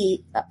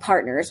SMB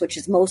partners, which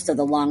is most of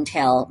the long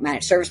tail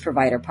managed service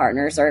provider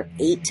partners, are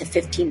 8 to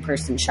 15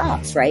 person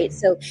shops, right?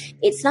 So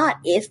it's not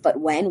if, but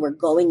when we're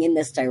going in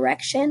this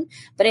direction,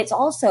 but it's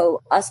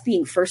also us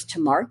being first to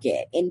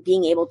market and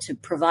being able to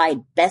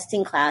provide best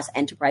in class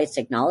enterprise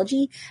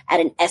technology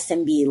at an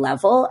SMB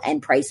level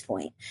and price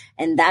point.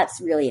 And that's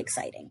really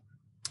exciting.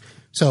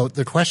 So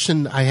the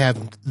question I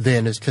have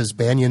then is, because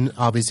Banyan,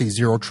 obviously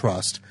zero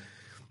trust.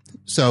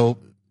 So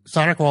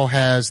SonicWall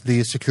has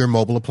the secure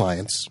mobile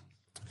appliance.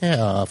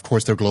 Of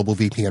course, their global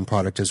VPN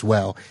product as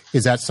well.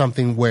 Is that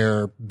something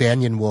where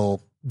Banyan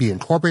will be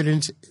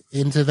incorporated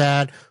into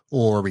that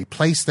or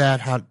replace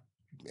that?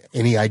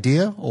 Any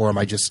idea? Or am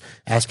I just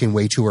asking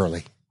way too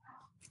early?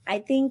 I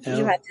think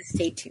you have to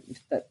stay tuned,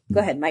 but go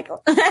ahead,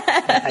 Michael.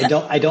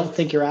 I don't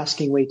think you're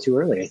asking way too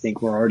early. I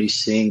think we're already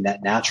seeing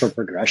that natural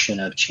progression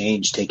of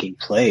change taking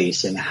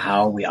place in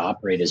how we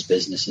operate as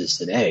businesses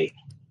today.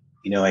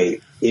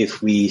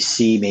 If we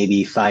see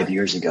maybe 5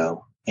 years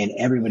ago and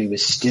everybody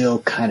was still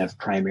kind of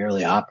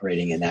primarily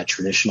operating in that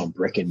traditional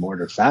brick and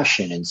mortar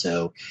fashion. And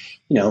so,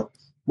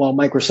 while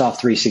Microsoft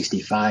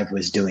 365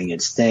 was doing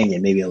its thing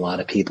and maybe a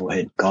lot of people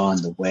had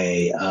gone the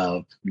way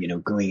of,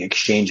 going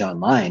Exchange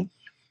Online,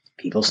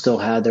 people still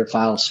had their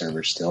file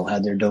servers, still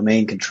had their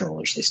domain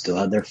controllers, they still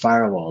had their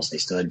firewalls, they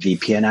still had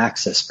VPN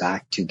access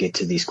back to get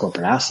to these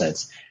corporate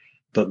assets.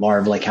 But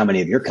Marv, like how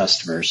many of your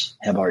customers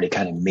have already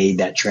kind of made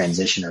that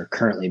transition or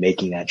currently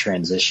making that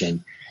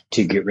transition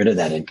to get rid of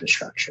that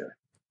infrastructure?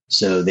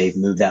 So they've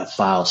moved that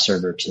file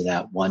server to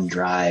that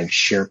OneDrive,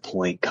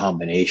 SharePoint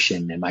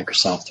combination in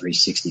Microsoft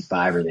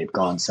 365, or they've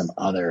gone some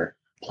other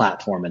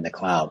platform in the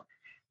cloud.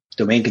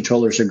 Domain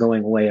controllers are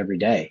going away every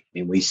day. I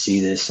mean, we see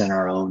this in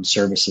our own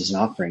services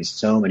and offerings.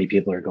 So many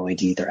people are going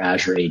to either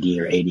Azure AD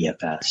or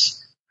ADFS.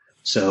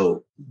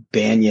 So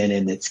Banyan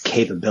and its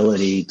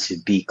capability to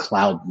be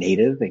cloud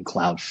native and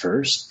cloud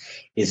first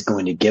is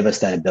going to give us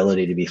that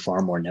ability to be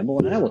far more nimble.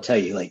 And I will tell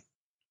you,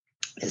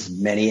 as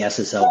many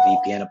SSL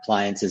VPN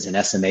appliances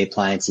and SMA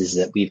appliances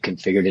that we've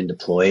configured and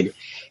deployed,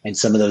 and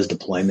some of those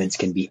deployments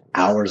can be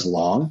hours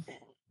long,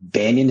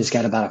 Banyan has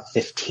got about a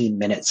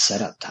 15-minute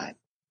setup time,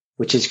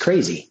 which is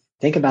crazy.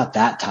 Think about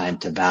that time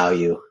to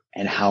value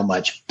and how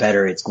much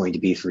better it's going to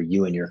be for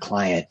you and your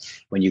client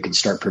when you can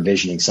start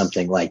provisioning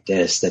something like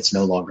this that's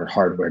no longer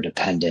hardware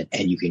dependent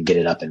and you can get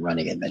it up and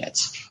running in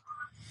minutes.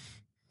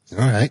 All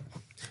right.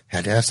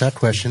 Had to ask that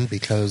question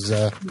because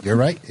you're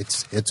right.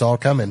 It's all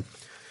coming.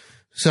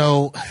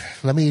 So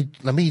let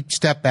me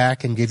step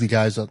back and give you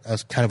guys a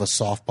kind of a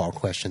softball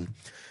question.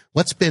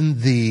 What's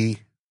been the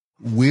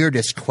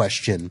weirdest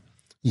question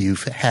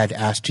you've had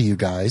asked to you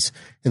guys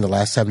in the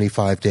last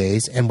 75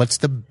 days? And what's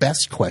the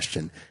best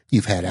question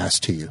you've had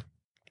asked to you?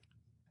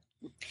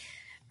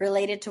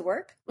 Related to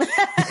work?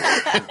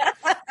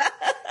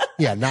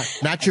 Yeah,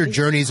 not your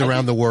journeys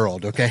around the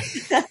world, okay?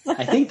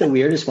 I think the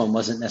weirdest one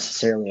wasn't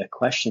necessarily a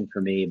question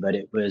for me, but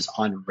it was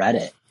on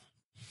Reddit.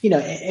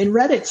 And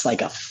Reddit's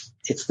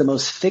it's the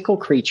most fickle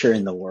creature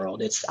in the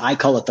world. I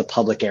call it the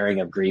public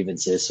airing of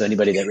grievances. So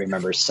anybody that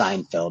remembers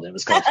Seinfeld, it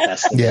was called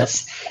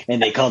Festivus,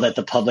 and they called it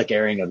the public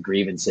airing of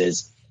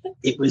grievances.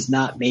 It was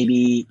not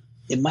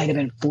it might have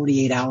been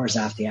 48 hours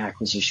after the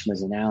acquisition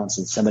was announced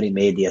and somebody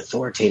made the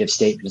authoritative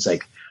statement. It's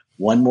like,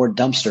 one more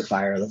dumpster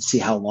fire. Let's see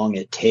how long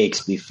it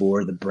takes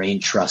before the brain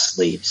trust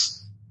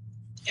leaves.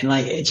 And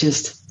it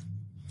just,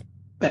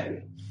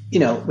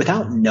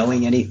 without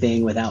knowing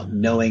anything, without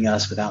knowing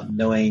us, without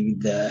knowing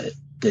the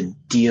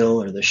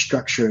deal or the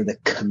structure, the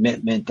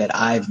commitment that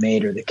I've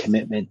made or the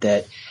commitment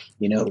that,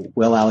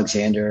 Will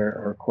Alexander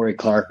or Corey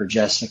Clark or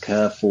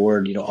Jessica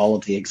Ford, all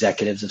of the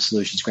executives of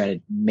Solutions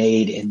Granted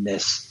made in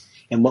this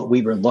and what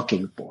we were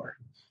looking for.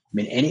 I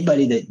mean,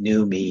 anybody that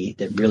knew me,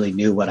 that really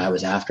knew what I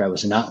was after, I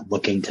was not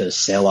looking to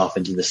sail off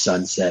into the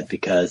sunset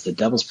because the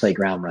Devil's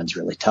Playground runs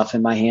really tough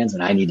in my hands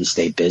and I need to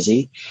stay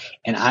busy.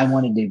 And I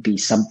wanted to be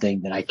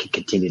something that I could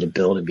continue to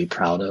build and be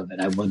proud of.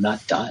 And I was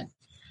not done.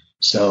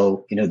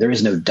 So, there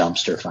is no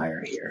dumpster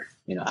fire here.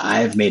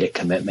 I've made a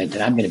commitment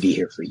that I'm going to be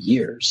here for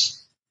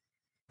years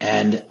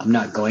and I'm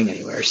not going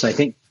anywhere. So I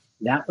think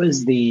that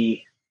was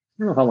I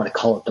don't know if I want to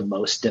call it the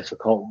most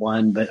difficult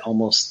one, but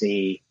almost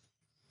the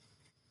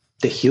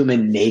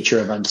human nature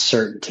of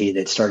uncertainty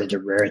that started to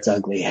rear its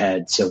ugly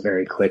head so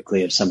very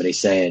quickly of somebody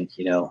saying,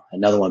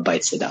 another one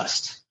bites the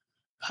dust.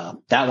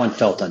 That one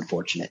felt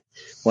unfortunate.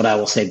 What I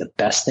will say the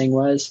best thing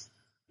was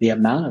the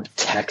amount of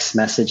text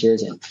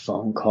messages and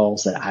phone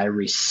calls that I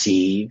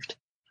received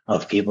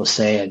of people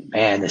saying,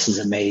 man, this is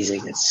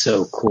amazing. It's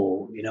so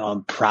cool. You know,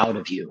 I'm proud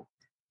of you.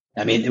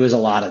 I mean, there was a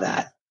lot of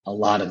that, a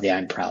lot of the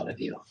I'm proud of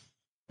you.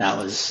 That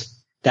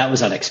was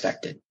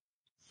unexpected.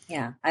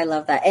 Yeah, I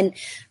love that. And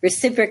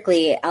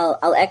reciprocally,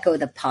 I'll echo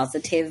the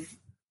positive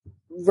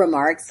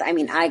remarks. I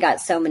mean, I got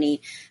so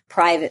many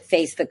private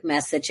Facebook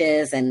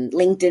messages and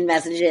LinkedIn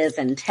messages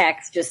and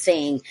texts just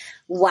saying,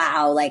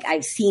 wow, like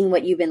I've seen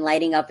what you've been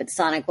lighting up at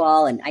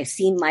SonicWall, and I've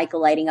seen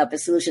Michael lighting up at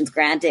Solutions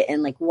Granted,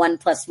 and like 1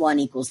 +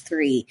 1 =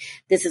 3.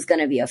 This is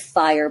going to be a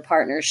fire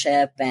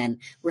partnership, and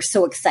we're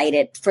so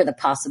excited for the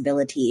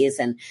possibilities.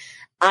 And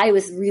I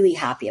was really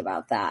happy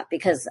about that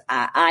because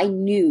I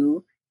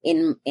knew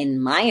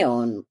in my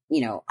own,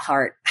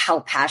 heart,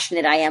 how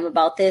passionate I am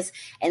about this.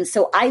 And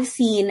so I've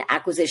seen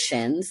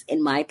acquisitions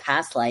in my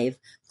past life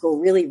go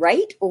really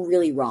right or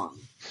really wrong.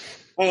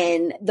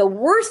 And the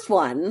worst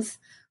ones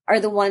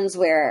are the ones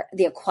where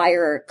the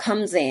acquirer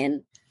comes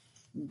in,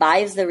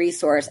 buys the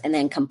resource, and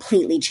then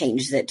completely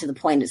changes it to the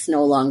point it's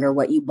no longer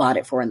what you bought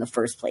it for in the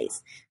first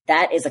place.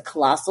 That is a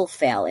colossal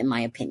fail, in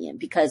my opinion,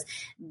 because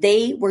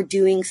they were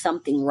doing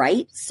something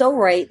right, so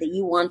right that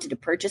you wanted to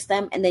purchase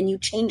them, and then you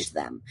changed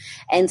them.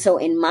 And so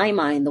in my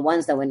mind, the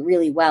ones that went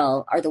really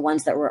well are the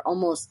ones that were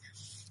almost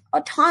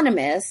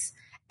autonomous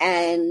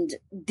and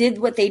did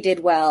what they did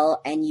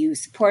well, and you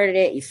supported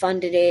it, you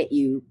funded it,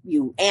 you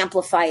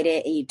amplified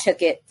it, and you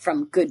took it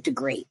from good to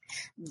great.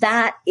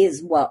 That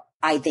is what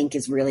I think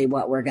is really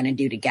what we're going to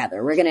do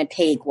together. We're going to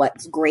take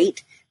what's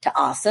great to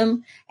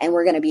awesome, and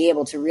we're going to be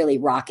able to really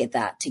rocket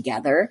that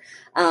together.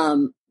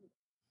 I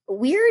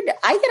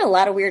get a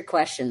lot of weird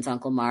questions,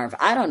 Uncle Marv.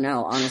 I don't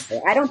know,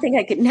 honestly. I don't think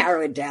I could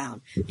narrow it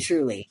down,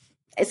 truly.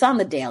 It's on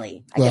the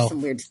daily. I get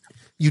some weird stuff.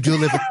 You do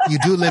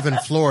live in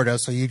Florida,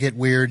 so you get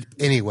weird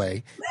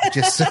anyway,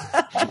 just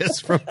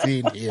from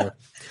being here.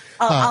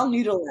 I'll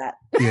noodle that.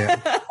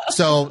 Yeah.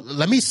 So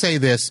let me say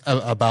this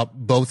about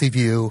both of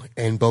you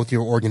and both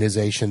your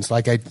organizations.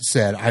 Like I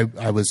said,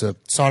 I was a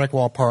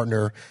SonicWall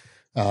partner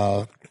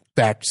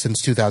back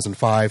since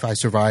 2005. I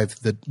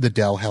survived the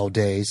Dell hell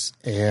days,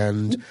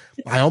 and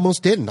I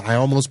almost didn't. I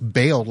almost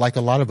bailed like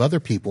a lot of other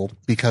people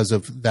because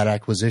of that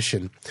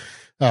acquisition.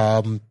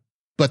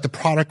 But the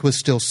product was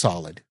still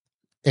solid.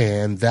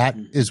 And that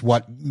is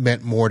what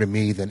meant more to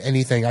me than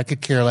anything. I could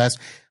care less.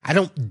 I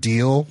don't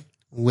deal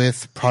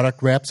with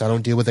product reps. I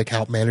don't deal with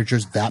account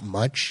managers that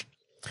much.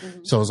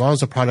 Mm-hmm. So as long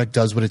as the product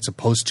does what it's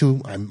supposed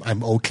to,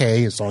 I'm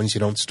okay. As long as you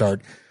don't start,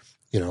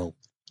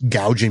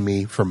 gouging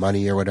me for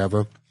money or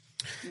whatever.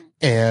 Mm-hmm.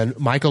 And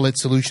Michael at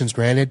Solutions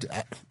Granted,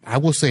 I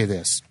will say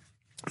this.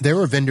 There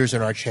are vendors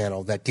in our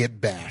channel that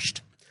get bashed.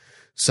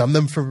 Some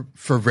of them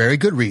for very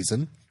good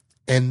reason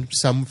and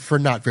some for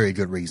not very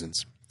good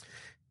reasons.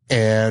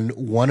 And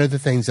one of the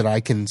things that I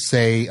can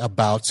say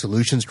about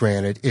Solutions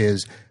Granted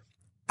is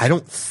I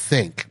don't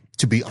think,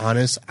 to be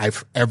honest,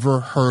 I've ever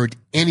heard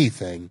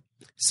anything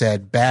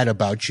said bad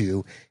about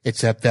you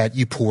except that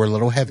you pour a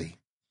little heavy.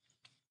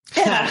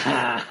 Is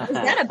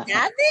that a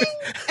bad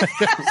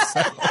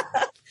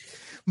thing?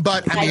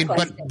 But I mean,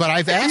 but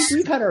I've asked.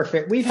 We've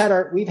had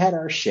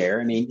our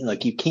share. I mean,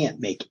 look, you can't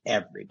make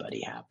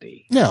everybody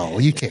happy. No,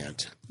 you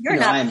can't. You're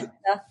not.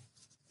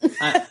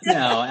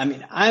 No, I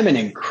mean, I'm an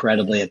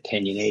incredibly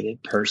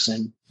opinionated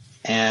person,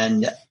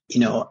 and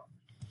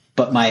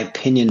but my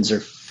opinions are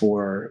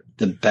for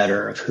the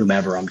better of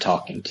whomever I'm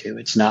talking to.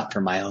 It's not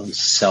for my own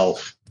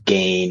self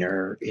gain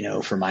or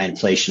for my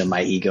inflation of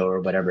my ego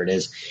or whatever it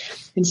is.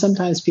 And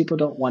sometimes people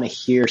don't want to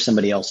hear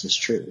somebody else's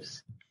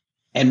truth,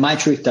 and my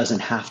truth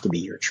doesn't have to be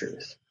your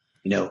truth.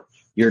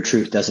 Your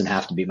truth doesn't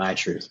have to be my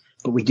truth,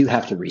 but we do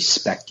have to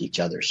respect each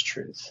other's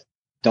truth.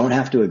 Don't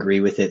have to agree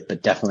with it,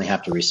 but definitely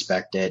have to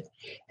respect it.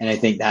 And I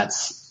think that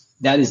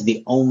is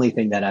the only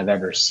thing that I've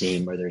ever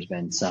seen where there's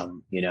been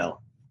some,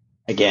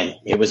 again,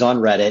 it was on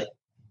Reddit,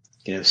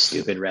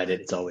 stupid Reddit.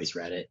 It's always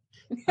Reddit.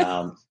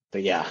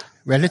 But yeah,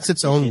 Reddit's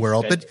its own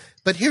world.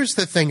 But here's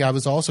the thing I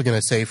was also going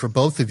to say for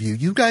both of you.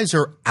 You guys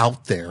are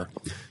out there.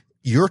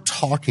 You're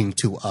talking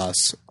to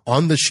us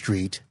on the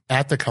street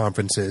at the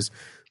conferences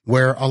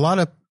where a lot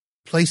of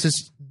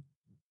places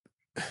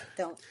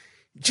don't.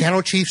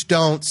 Channel chiefs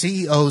don't,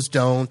 CEOs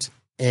don't,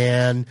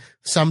 and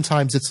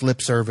sometimes it's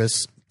lip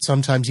service.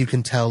 Sometimes you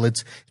can tell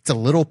it's a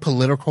little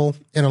political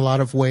in a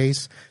lot of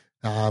ways.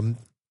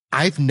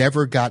 I've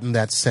never gotten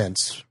that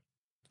sense.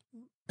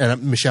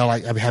 And Michelle,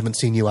 I haven't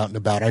seen you out and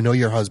about. I know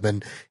your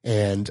husband,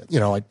 and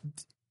I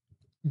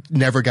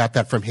never got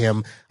that from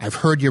him. I've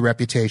heard your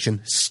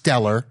reputation,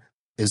 stellar,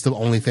 is the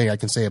only thing I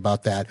can say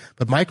about that.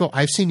 But Michael,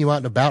 I've seen you out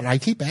and about, and I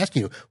keep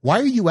asking you, why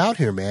are you out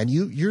here, man?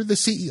 You're the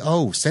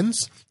CEO.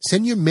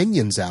 Send your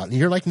minions out. And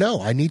you're like,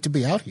 no, I need to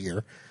be out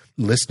here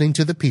listening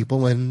to the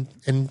people and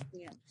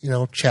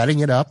chatting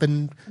it up,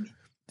 and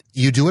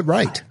you do it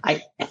right.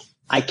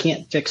 I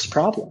can't fix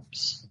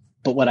problems,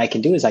 but what I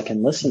can do is I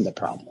can listen to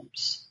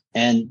problems.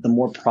 And the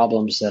more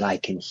problems that I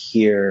can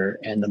hear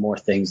and the more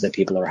things that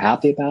people are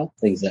happy about,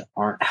 things that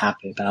aren't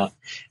happy about,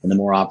 and the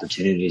more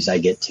opportunities I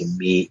get to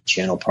meet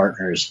channel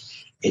partners,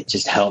 it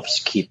just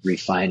helps keep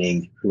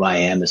refining who I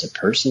am as a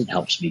person,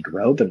 helps me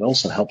grow, but it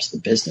also helps the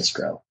business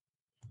grow.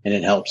 And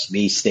it helps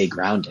me stay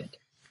grounded.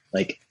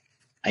 Like,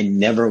 I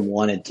never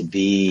wanted to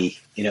be,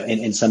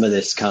 and some of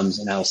this comes,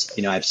 and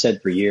I've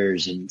said for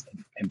years, and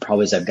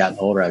probably as I've gotten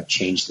older, I've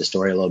changed the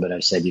story a little bit.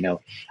 I've said,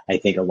 I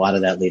think a lot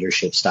of that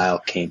leadership style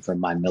came from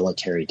my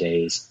military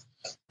days,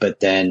 but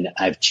then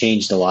I've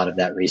changed a lot of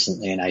that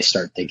recently. And I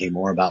start thinking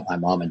more about my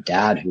mom and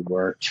dad who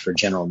worked for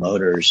General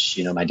Motors.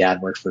 My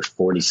dad worked for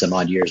 40 some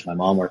odd years. My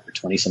mom worked for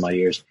 20 some odd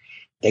years.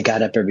 They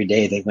got up every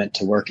day, they went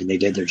to work and they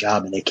did their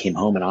job and they came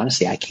home. And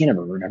honestly, I can't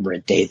ever remember a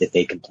day that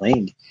they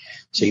complained.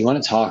 So you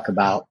want to talk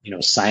about,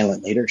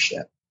 silent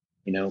leadership,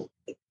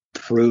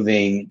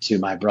 proving to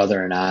my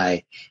brother and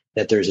I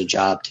that there's a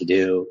job to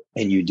do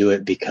and you do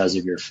it because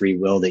of your free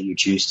will that you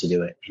choose to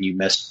do it. And you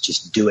must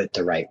just do it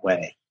the right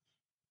way.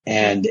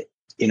 And,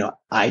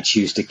 I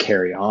choose to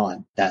carry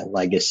on that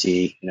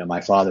legacy. My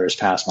father has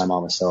passed, my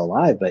mom is still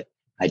alive, but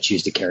I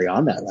choose to carry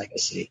on that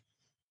legacy.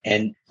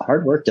 And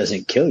hard work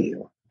doesn't kill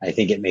you. I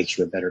think it makes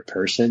you a better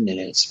person and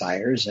it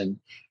inspires. And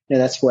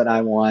that's what I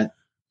want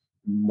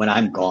when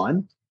I'm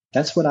gone.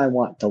 That's what I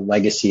want, the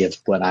legacy of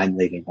what I'm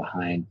leaving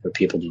behind for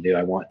people to do.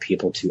 I want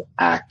people to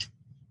act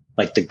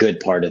like the good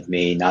part of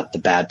me, not the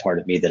bad part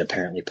of me that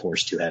apparently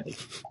pours too heavy.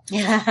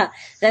 Yeah,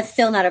 that's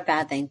still not a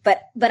bad thing. But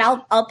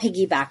I'll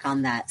piggyback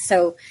on that.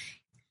 So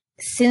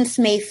since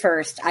May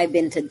 1st, I've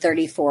been to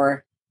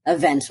 34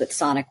 events with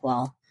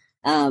SonicWall.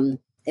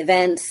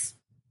 Events,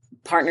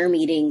 partner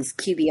meetings,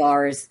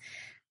 QBRs.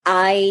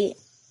 I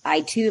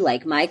too,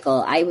 like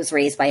Michael, I was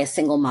raised by a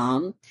single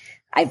mom.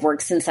 I've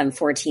worked since I'm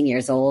 14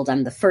 years old.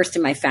 I'm the first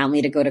in my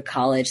family to go to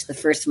college, the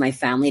first in my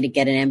family to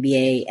get an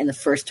MBA, and the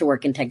first to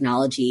work in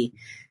technology.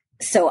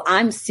 So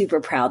I'm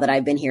super proud that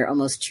I've been here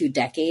almost 2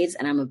 decades,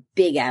 and I'm a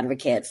big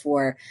advocate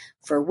for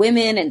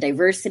women and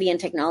diversity in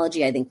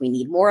technology. I think we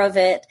need more of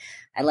it.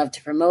 I love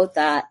to promote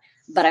that.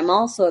 But I'm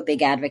also a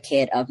big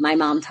advocate of, my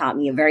mom taught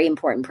me a very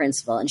important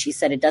principle. And she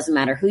said, it doesn't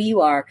matter who you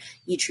are,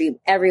 you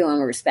treat everyone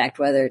with respect,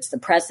 whether it's the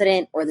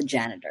president or the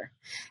janitor.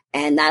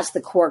 And that's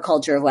the core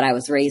culture of what I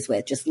was raised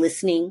with, just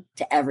listening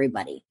to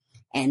everybody.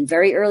 And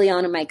very early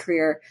on in my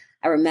career,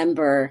 I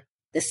remember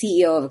the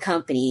CEO of a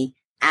company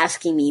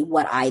asking me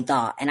what I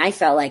thought. And I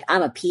felt like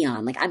I'm a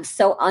peon. Like, I'm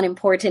so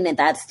unimportant at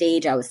that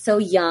stage. I was so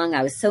young.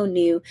 I was so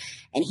new.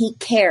 And he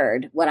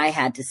cared what I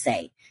had to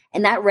say.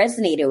 And that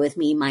resonated with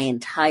me my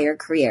entire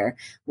career,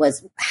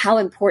 was how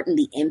important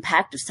the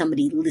impact of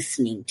somebody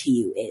listening to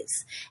you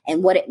is,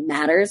 and what it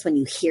matters when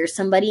you hear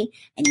somebody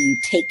and you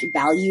take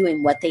value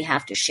in what they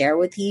have to share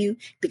with you,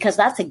 because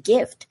that's a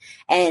gift.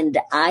 And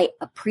I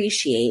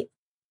appreciate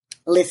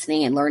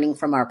listening and learning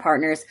from our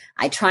partners.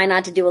 I try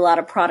not to do a lot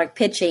of product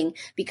pitching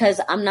because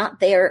I'm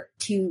not there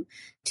to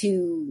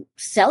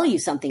sell you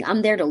something.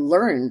 I'm there to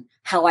learn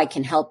how I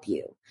can help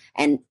you,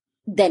 and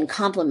then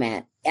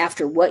complement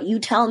after what you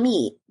tell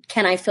me.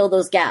 Can I fill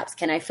those gaps?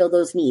 Can I fill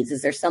those needs?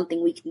 Is there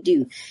something we can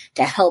do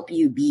to help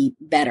you be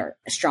better,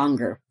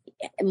 stronger,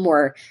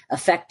 more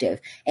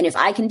effective? And if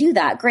I can do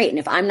that, great. And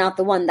if I'm not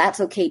the one, that's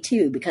okay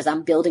too, because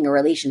I'm building a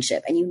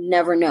relationship, and you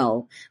never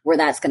know where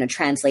that's going to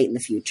translate in the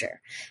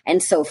future.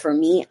 And so for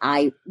me,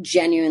 I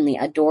genuinely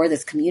adore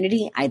this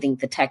community. I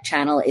think the tech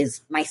channel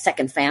is my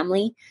second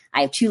family.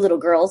 I have 2 little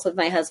girls with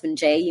my husband,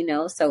 Jay,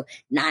 so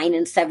 9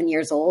 and 7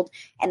 years old.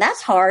 And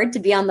that's hard to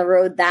be on the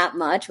road that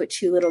much with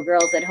 2 little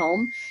girls at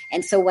home.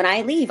 And so when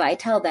I leave, I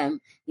tell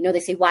them, they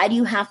say, why do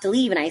you have to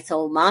leave? And I say,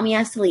 well, Mommy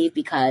has to leave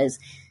because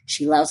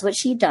she loves what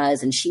she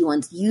does, and she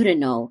wants you to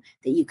know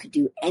that you could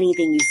do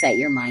anything you set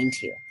your mind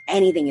to.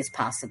 Anything is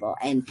possible.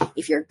 And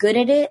if you're good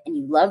at it and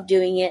you love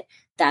doing it,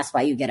 that's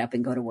why you get up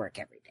and go to work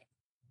every day.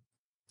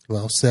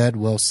 Well said.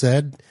 Well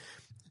said.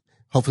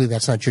 Hopefully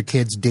that's not your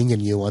kids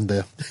dinging you on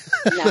the...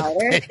 No,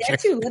 they're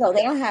too little.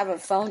 They don't have a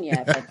phone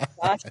yet, but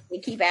gosh, they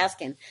keep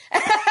asking.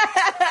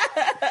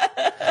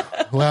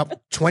 Well,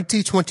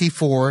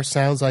 2024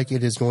 sounds like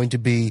it is going to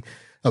be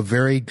a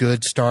very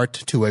good start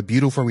to a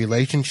beautiful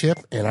relationship,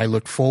 and I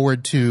look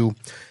forward to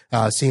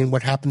seeing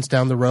what happens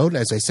down the road.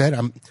 As I said,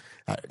 I'm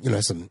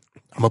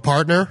a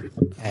partner.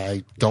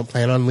 I don't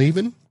plan on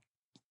leaving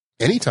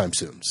anytime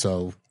soon,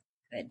 so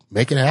Good.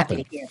 Make it happen.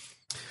 Happy to hear.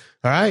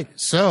 All right,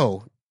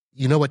 so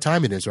you know what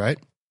time it is, right?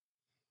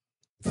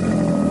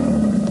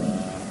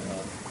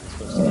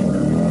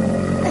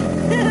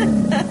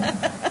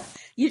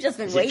 You've just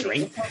been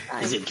waiting.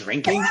 Is it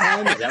drinking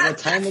time? Is that what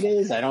time it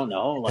is? I don't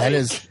know.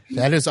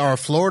 That is our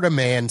Florida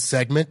Man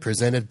segment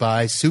presented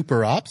by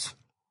Super Ops.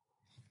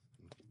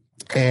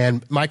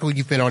 And Michael,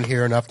 you've been on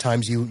here enough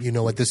times. You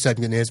know what this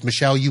segment is.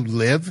 Michelle, you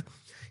live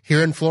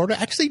here in Florida,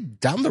 actually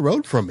down the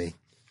road from me.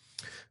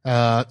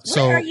 Where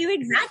are you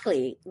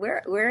exactly?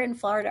 Where in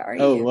Florida are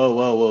you? Oh,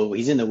 whoa!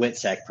 He's in the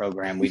WITSEC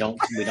program. We don't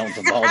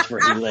divulge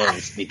where he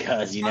lives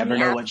because you never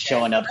know what's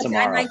showing up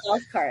tomorrow. My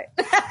golf cart.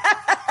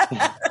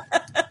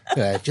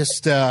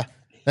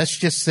 Let's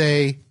just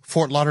say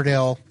Fort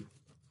Lauderdale,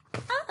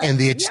 and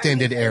the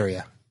extended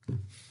area.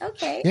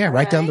 Okay. Yeah,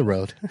 right down the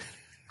road.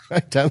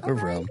 Right down the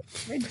road.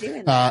 We're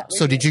doing that.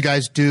 So did you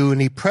guys do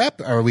any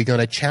prep? Are we going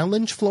to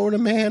challenge Florida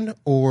Man,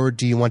 or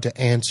do you want to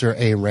answer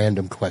a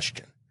random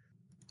question?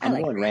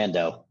 I'm going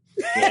rando.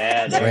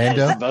 Yeah,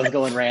 rando? Both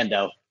going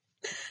rando.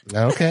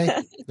 Okay.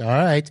 All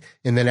right.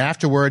 And then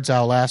afterwards,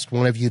 I'll ask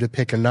one of you to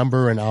pick a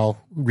number, and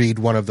I'll read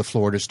one of the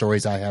Florida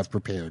stories I have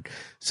prepared.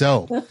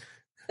 So,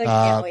 I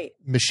can't wait.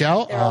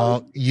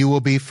 Michelle, you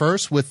will be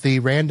first with the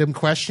random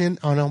question.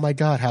 Oh my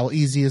God, how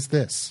easy is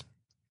this?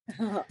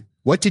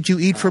 What did you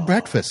eat for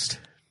breakfast?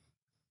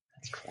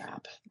 That's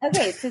crap.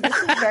 Okay, so this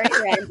is very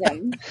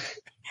random.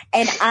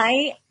 And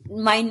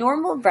my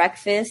normal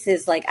breakfast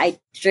is like I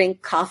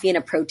drink coffee and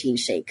a protein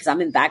shake because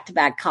I'm in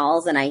back-to-back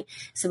calls.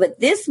 But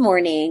this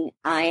morning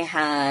I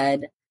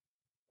had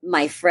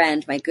my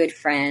good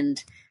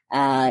friend,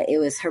 it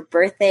was her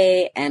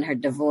birthday and her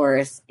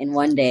divorce in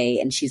one day.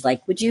 And she's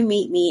like, would you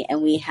meet me?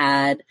 And we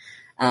had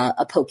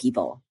a poke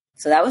bowl.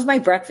 So that was my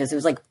breakfast. It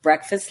was like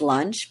breakfast,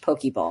 lunch,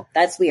 poke bowl.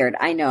 That's weird.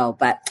 I know,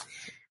 but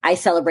I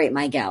celebrate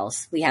my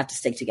gals. We have to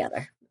stick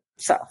together.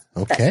 So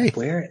okay.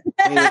 Can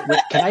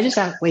I just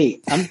ask?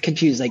 Wait, I'm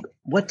confused. Like,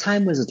 what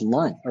time was it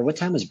lunch or what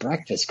time was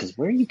breakfast? Because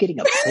where are you getting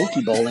a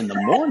poke bowl in the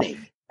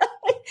morning?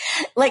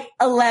 Like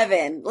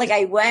 11. Like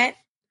I went.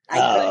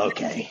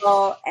 Okay.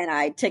 And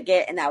I took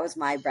it, and that was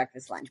my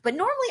breakfast lunch. But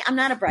normally, I'm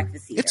not a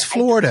breakfast eater. It's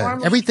Florida.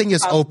 Everything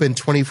is open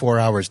 24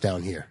 hours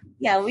down here.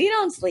 Yeah, we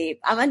don't sleep.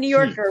 I'm a New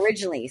Yorker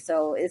originally,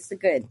 so it's a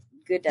good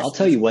destination. I'll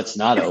tell you what's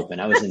not open.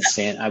 I was in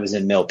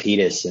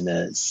Milpitas in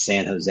the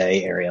San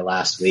Jose area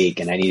last week,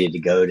 and I needed to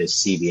go to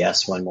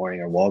CVS one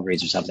morning or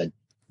Walgreens or something.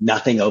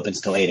 Nothing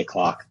opens till 8:00.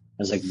 I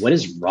was like, what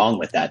is wrong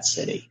with that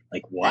city?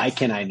 Like, why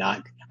can I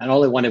not? And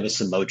all I wanted was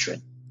some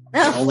Motrin.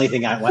 The only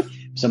thing I want,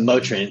 some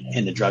Motrin,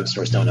 and the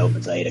drugstores don't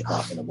open till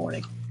 8:00 in the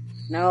morning.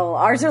 No,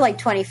 ours are like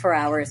 24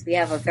 hours. We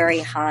have a very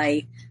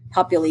high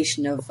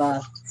population of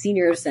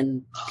seniors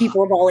and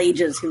people of all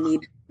ages who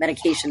need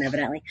medication,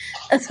 evidently.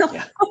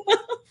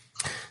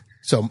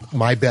 So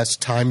my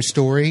best time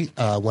story,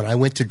 when I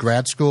went to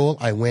grad school,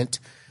 I went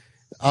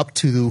up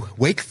to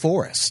Wake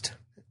Forest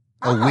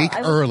a week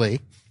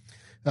early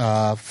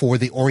for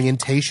the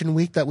orientation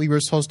week that we were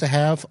supposed to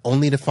have,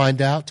 only to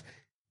find out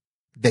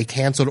they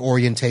canceled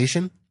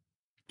orientation.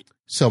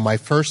 So my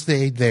first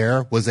day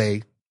there was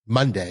a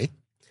Monday,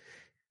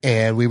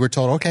 and we were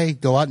told, okay,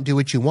 go out and do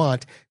what you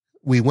want.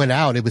 We went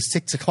out. It was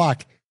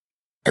 6:00.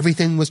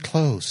 Everything was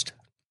closed.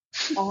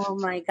 Oh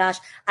my gosh.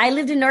 I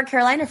lived in North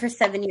Carolina for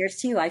 7 years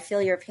too. I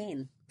feel your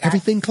pain.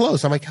 Everything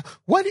closed. I'm like,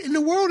 what in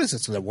the world is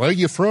this? Where are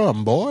you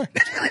from, boy?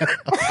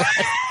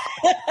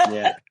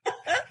 Yeah.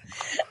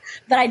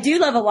 But I do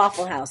love a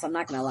Waffle House. I'm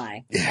not going to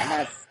lie.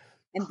 Yeah.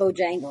 And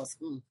Bojangles.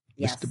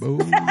 Yes. Mr. Bo.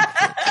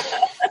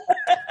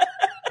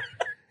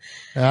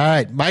 All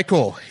right,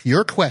 Michael,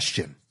 your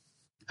question.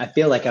 I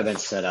feel like I've been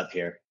set up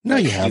here. No,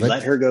 you haven't.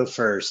 Let her go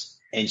first,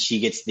 and she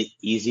gets the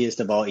easiest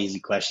of all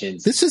easy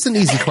questions. This is an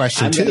easy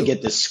question, I'm too. going to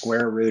get the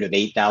square root of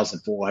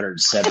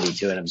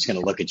 8,472, and I'm just going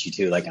to look at you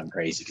two like I'm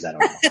crazy because I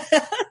don't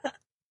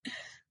know.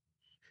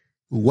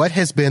 What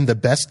has been the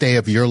best day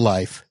of your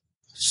life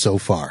so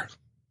far?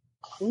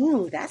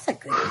 Ooh, that's a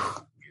good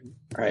one.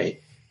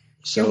 Right.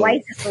 So your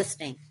wife is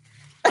listening.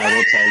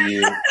 I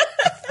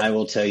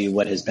will tell you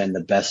what has been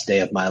the best day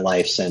of my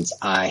life since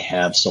I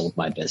have sold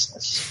my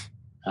business.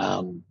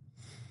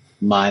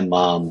 My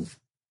mom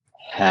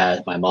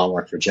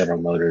worked for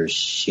General Motors.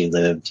 She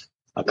lived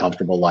a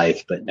comfortable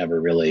life, but never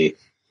really,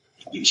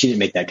 she didn't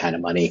make that kind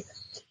of money.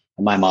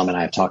 And my mom and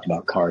I have talked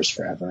about cars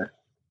forever.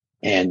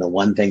 And the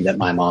one thing that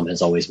my mom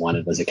has always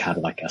wanted was a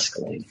Cadillac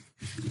Escalade.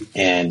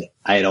 And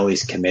I had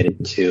always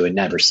committed to, and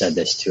never said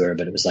this to her,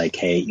 but it was like,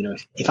 hey,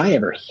 if I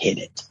ever hit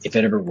it, if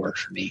it ever worked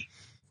for me,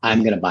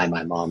 I'm going to buy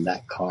my mom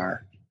that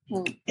car.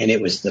 And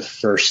it was the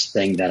first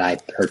thing that I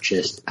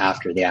purchased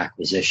after the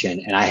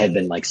acquisition. And I had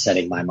been like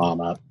setting my mom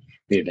up.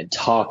 We had been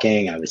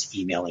talking. I was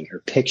emailing her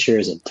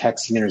pictures and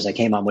texting her. I was like,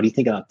 hey, Mom, what do you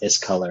think about this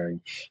color?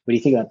 And what do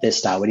you think about this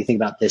style? What do you think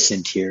about this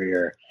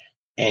interior?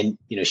 And,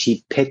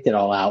 she picked it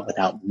all out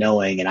without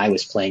knowing. And I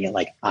was playing it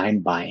like I'm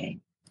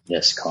buying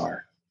this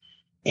car.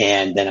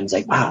 And then I was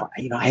like, wow,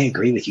 I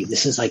agree with you.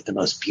 This is like the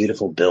most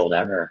beautiful build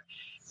ever.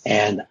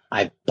 And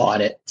I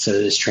bought it. So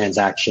this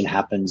transaction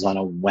happens on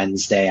a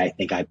Wednesday. I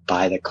think I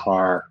buy the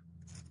car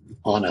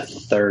on a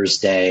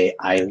Thursday.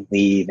 I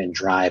leave and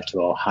drive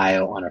to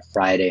Ohio on a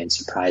Friday and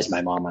surprise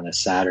my mom on a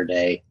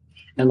Saturday.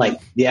 And like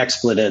the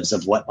expletives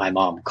of what my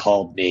mom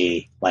called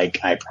me, like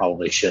I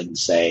probably shouldn't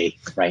say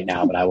right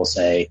now, but I will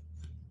say,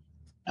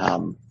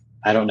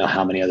 I don't know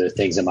how many other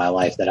things in my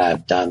life that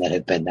I've done that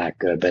have been that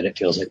good, but it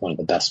feels like one of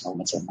the best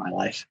moments of my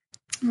life.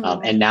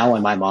 And now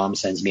when my mom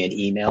sends me an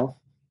email,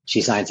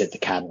 she signs it the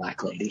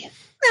Cadillac Lady.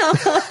 Nice.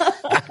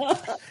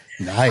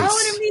 I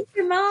want to meet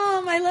your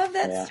mom. I love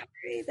that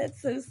story.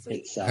 That's so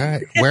sweet. All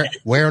right.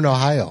 Where in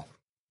Ohio?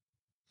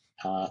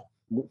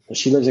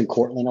 She lives in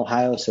Cortland,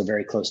 Ohio, so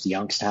very close to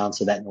Youngstown.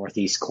 So that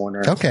northeast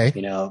corner. Okay.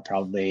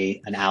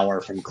 Probably an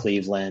hour from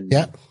Cleveland.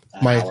 Yeah.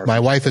 My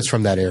wife is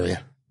from that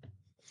area.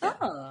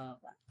 Oh,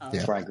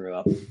 That's where I grew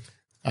up.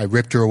 I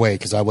ripped her away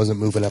because I wasn't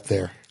moving up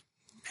there.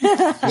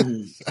 All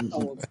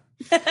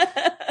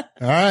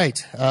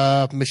right.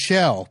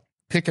 Michelle,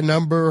 pick a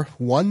number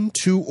 1,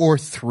 2, or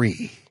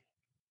 3.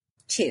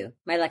 2,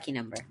 my lucky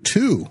number.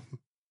 2.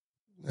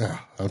 Oh,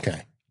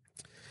 okay.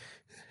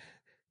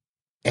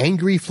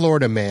 Angry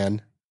Florida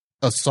man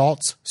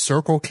assaults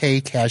Circle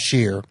K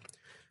cashier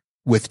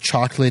with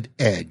chocolate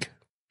egg.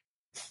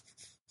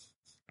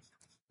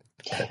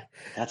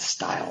 That's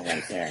style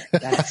right there.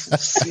 That's some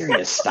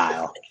serious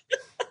style.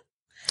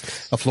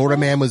 A Florida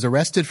man was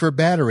arrested for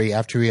battery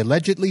after he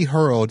allegedly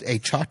hurled a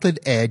chocolate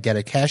egg at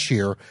a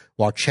cashier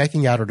while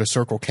checking out at a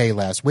Circle K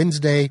last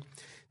Wednesday.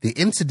 The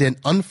incident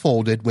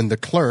unfolded when the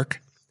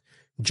clerk,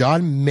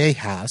 John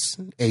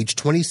Mayhas, age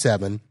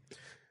 27,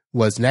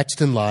 was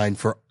next in line.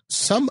 For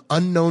some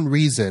unknown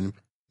reason,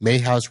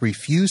 Mayhas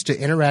refused to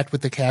interact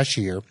with the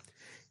cashier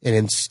and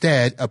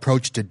instead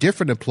approached a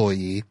different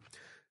employee.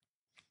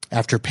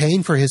 After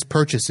paying for his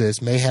purchases,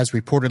 Mayhas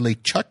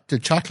reportedly chucked the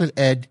chocolate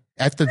egg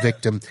at the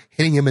victim,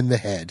 hitting him in the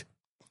head.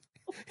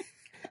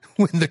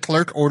 When the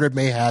clerk ordered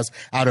Mayhas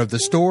out of the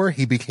store,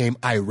 he became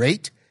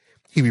irate.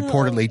 He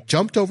reportedly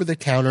jumped over the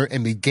counter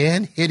and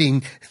began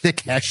hitting the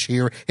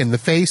cashier in the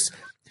face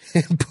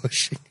and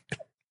pushing.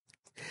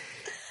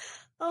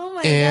 Oh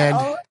my and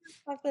God. Oh,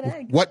 chocolate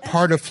egg. What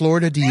part of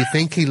Florida do you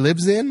think he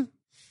lives in?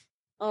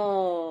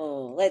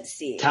 Oh, let's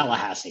see.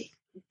 Tallahassee.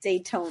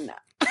 Daytona.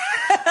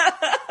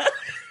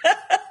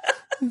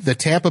 The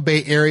Tampa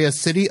Bay area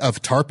city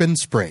of Tarpon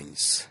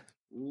Springs.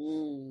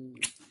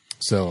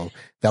 So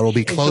that will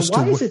be close so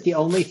why to. Is it the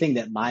only thing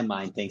that my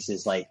mind thinks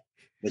is like,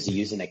 was he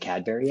using a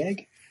Cadbury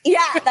egg? Yeah,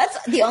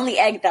 that's the only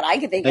egg that I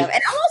could think of. And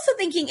I'm also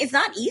thinking it's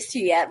not Easter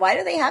yet. Why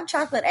do they have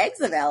chocolate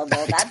eggs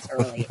available? That's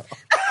early.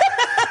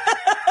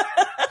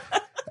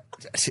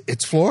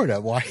 It's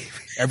Florida. Why?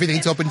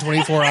 Everything's open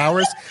 24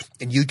 hours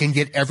and you can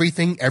get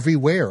everything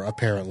everywhere,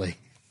 apparently.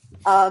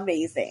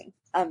 Amazing.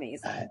 I'm going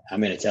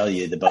to tell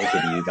you, the both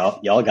of you,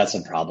 y'all got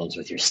some problems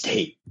with your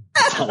state.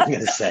 That's all I'm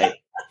going to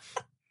say.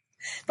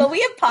 But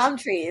we have palm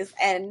trees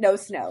and no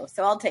snow,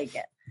 so I'll take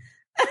it.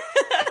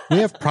 We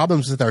have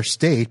problems with our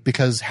state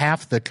because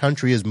half the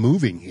country is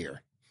moving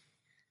here.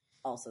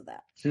 Also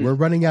that. We're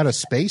running out of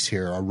space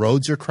here. Our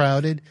roads are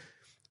crowded.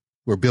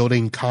 We're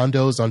building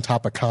condos on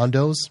top of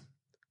condos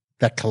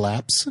that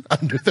collapse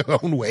under their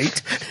own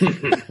weight.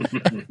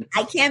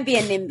 I can't be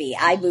a NIMBY.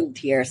 I moved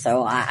here,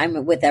 so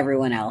I'm with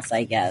everyone else,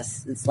 I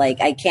guess. It's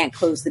like I can't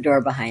close the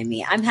door behind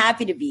me. I'm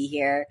happy to be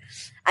here.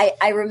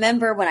 I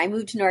remember when I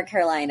moved to North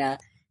Carolina,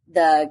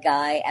 the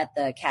guy at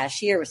the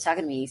cashier was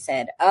talking to me. He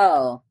said,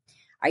 "Oh,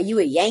 are you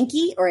a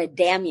Yankee or a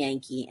damn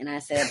Yankee?" And I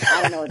said,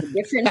 "I don't know what the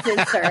difference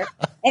is, sir."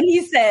 And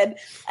he said,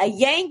 "A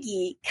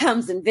Yankee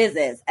comes and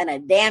visits and a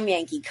damn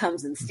Yankee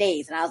comes and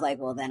stays." And I was like,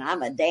 "Well, then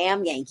I'm a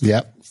damn Yankee."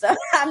 Yep. So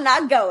I'm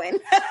not going.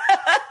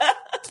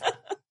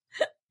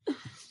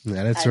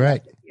 That's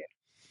right.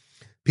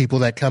 People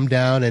that come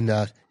down and,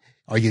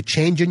 are you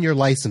changing your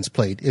license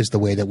plate is the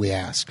way that we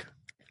ask.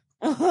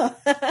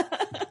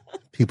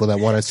 People that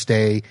want to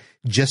stay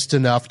just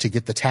enough to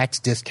get the tax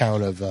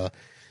discount of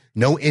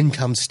no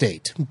income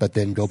state, but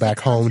then go back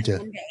home to.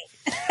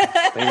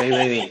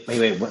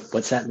 Wait.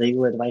 What's that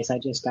legal advice I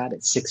just got?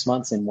 It's 6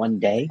 months in 1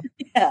 day?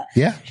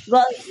 Yeah.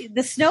 Well,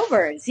 the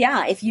snowbirds,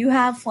 yeah. If you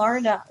have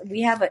Florida,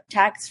 we have a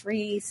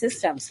tax-free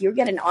system, so you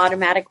get an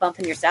automatic bump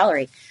in your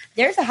salary.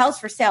 There's a house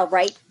for sale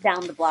right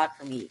down the block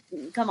from me.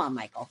 Come on,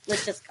 Michael.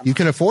 Let's just come on. You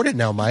can afford it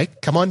now,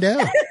 Mike. Come on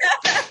down.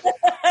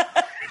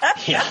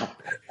 Yeah.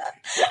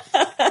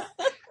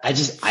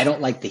 I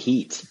don't like the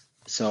heat.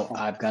 So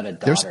I've got a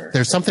daughter.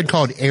 There's something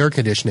called air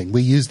conditioning.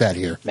 We use that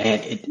here. Man,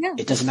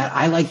 it doesn't matter.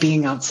 I like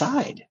being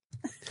outside.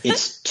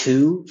 It's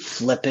too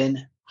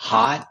flippin'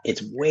 hot.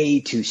 It's way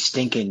too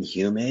stinking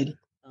humid.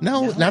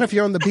 No, not if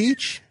you're on the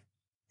beach.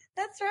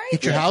 That's right.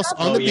 Get your house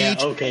on the beach.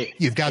 Yeah, okay.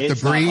 You've got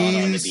It's the not hot on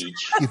the breeze.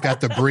 beach. You've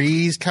got the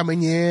breeze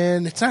coming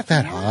in. It's not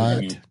that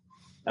hot.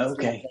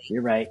 Okay,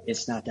 you're right.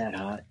 It's not that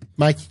hot.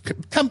 Mike,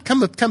 come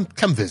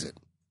visit.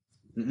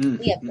 You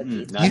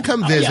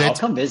come visit. Yeah, I'll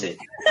come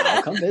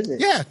visit.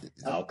 Yeah.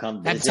 I'll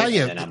come visit. I tell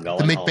you, and I'm going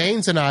the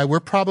McBains and I, we're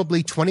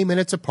probably 20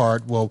 minutes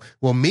apart. We'll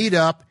meet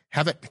up,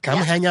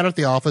 hang out at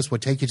the office. We'll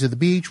take you to the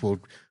beach.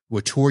 We'll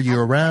tour you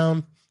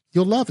around.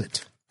 You'll love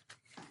it.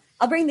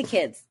 I'll bring the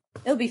kids.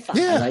 It'll be fun.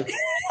 Yeah.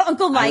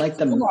 Uncle Mike.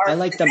 I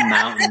like the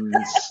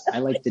mountains. I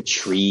like the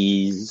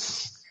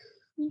trees.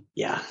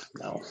 Yeah.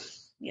 No.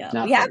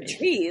 Yeah. We have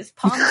trees,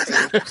 palm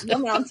trees, no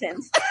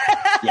mountains.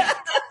 Yeah.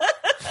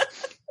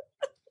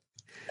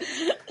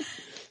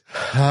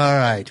 All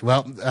right.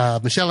 Well,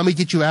 Michelle, let me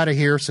get you out of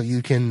here so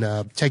you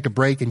can take a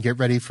break and get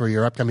ready for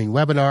your upcoming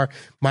webinar.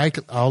 Mike,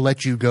 I'll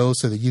let you go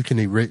so that you can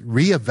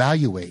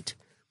reevaluate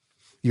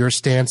your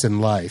stance in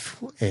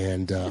life.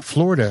 And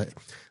Florida,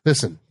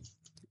 listen,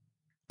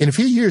 in a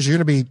few years, you're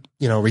going to be,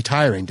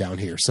 retiring down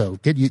here. So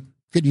get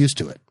used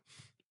to it.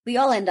 We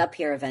all end up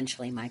here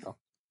eventually, Michael.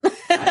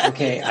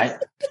 Okay.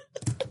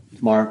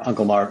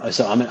 Uncle Marv.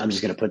 So I'm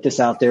just going to put this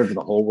out there for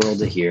the whole world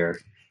to hear.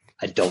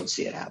 I don't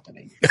see it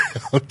happening.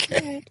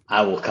 Okay.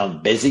 I will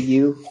come visit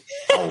you.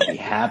 I will be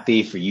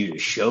happy for you to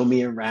show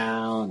me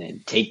around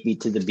and take me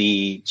to the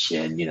beach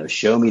and,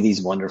 show me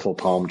these wonderful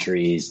palm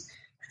trees.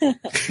 I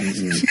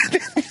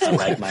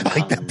like my mountains. I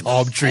like the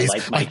palm trees. I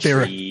like my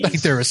trees.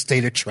 trees. They're a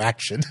state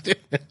attraction.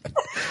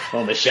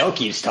 Well, Michelle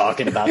keeps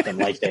talking about them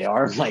like they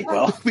are. I'm like,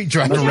 well, we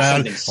drive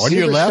around on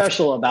your left.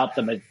 Special about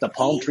the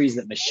palm trees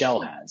that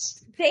Michelle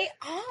has. They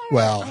are.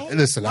 Well,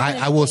 listen,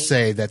 I will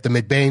say that the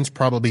McBains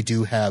probably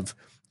do have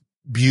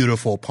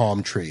beautiful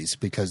palm trees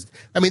because,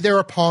 there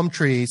are palm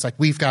trees, like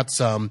we've got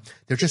some,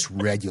 they're just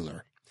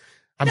regular.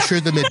 I'm sure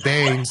the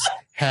McBains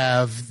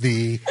have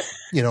the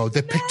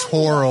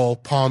pictorial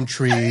palm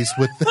trees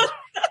with the...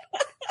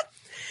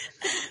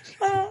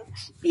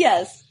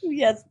 Yes,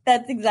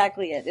 that's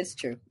exactly it. It's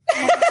true.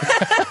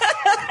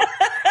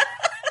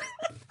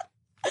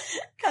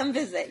 Come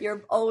visit.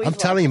 You're always I'm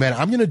telling you, man,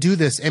 I'm going to do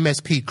this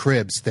MSP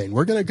Cribs thing.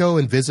 We're going to go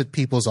and visit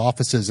people's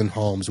offices and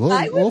homes.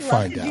 We'll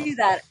find out. Do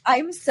that.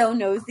 I'm so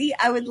nosy.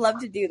 I would love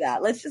to do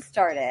that. Let's just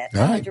start it.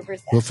 100%.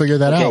 We'll figure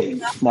that out.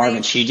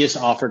 Marvin, she just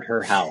offered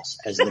her house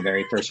as the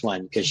very first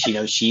one because she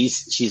knows she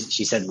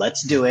said,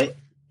 let's do it.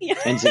 Yeah.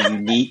 And so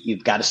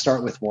you've got to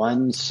start with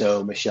one.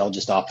 So Michelle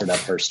just offered up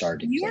her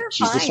starting.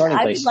 She's fine. The starting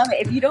I place. would love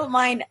it. If you don't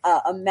mind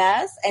a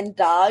mess and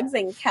dogs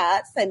and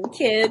cats and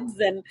kids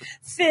and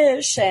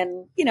fish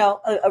and,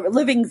 a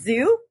living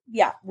zoo.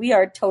 Yeah, we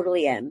are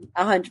totally in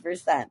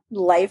 100%.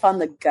 Life on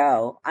the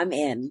go. I'm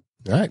in.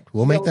 All right.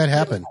 We'll make that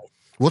happen.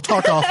 We'll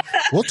talk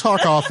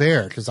off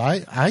air because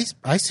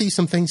I see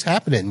some things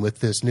happening with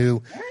this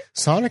new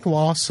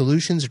SonicWall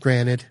Solutions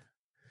Granted.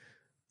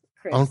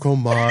 Chris. Uncle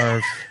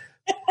Marv.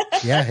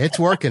 Yeah, it's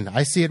working.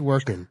 I see it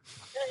working.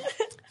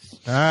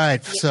 All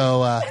right.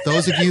 So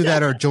those of you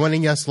that are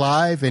joining us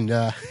live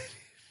and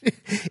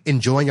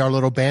enjoying our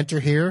little banter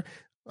here,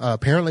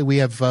 apparently we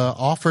have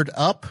offered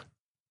up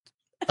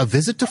a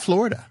visit to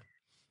Florida.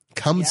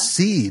 Come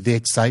see the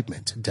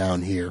excitement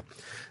down here.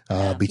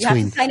 Between you have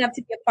to sign up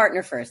to be a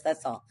partner first.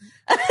 That's all.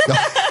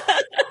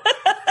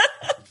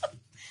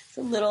 It's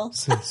a little.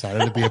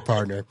 Excited to be a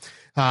partner.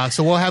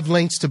 So we'll have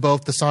links to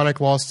both the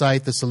SonicWall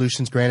site, the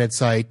Solutions Granted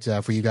site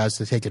for you guys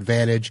to take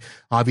advantage.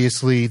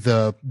 Obviously,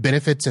 the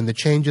benefits and the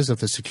changes of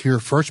the Secure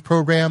First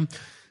program,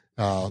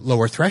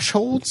 lower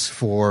thresholds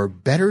for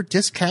better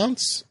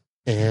discounts,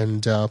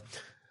 and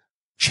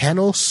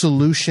channel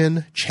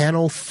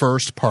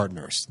first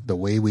partners, the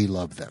way we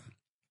love them.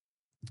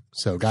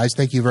 So, guys,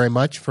 thank you very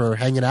much for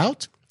hanging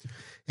out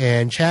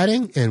and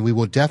chatting, and we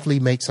will definitely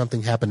make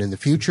something happen in the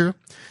future.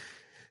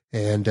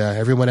 And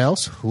everyone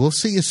else, we'll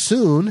see you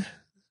soon.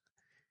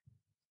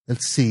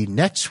 Let's see.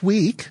 Next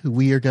week,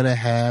 we are going to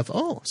have,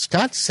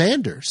 Scott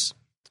Sanders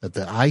of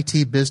the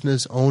IT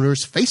Business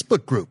Owners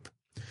Facebook group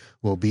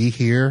will be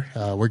here.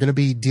 We're going to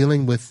be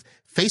dealing with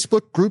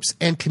Facebook groups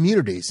and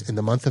communities in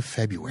the month of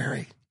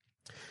February.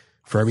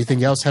 For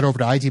everything else, head over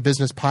to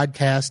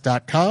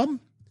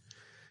itbusinesspodcast.com.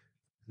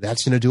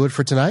 That's going to do it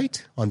for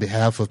tonight. On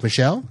behalf of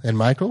Michelle and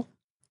Michael,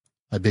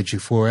 I bid you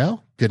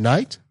farewell. Good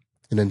night.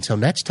 And until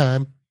next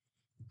time,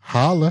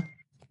 holla.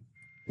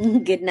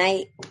 Good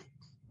night.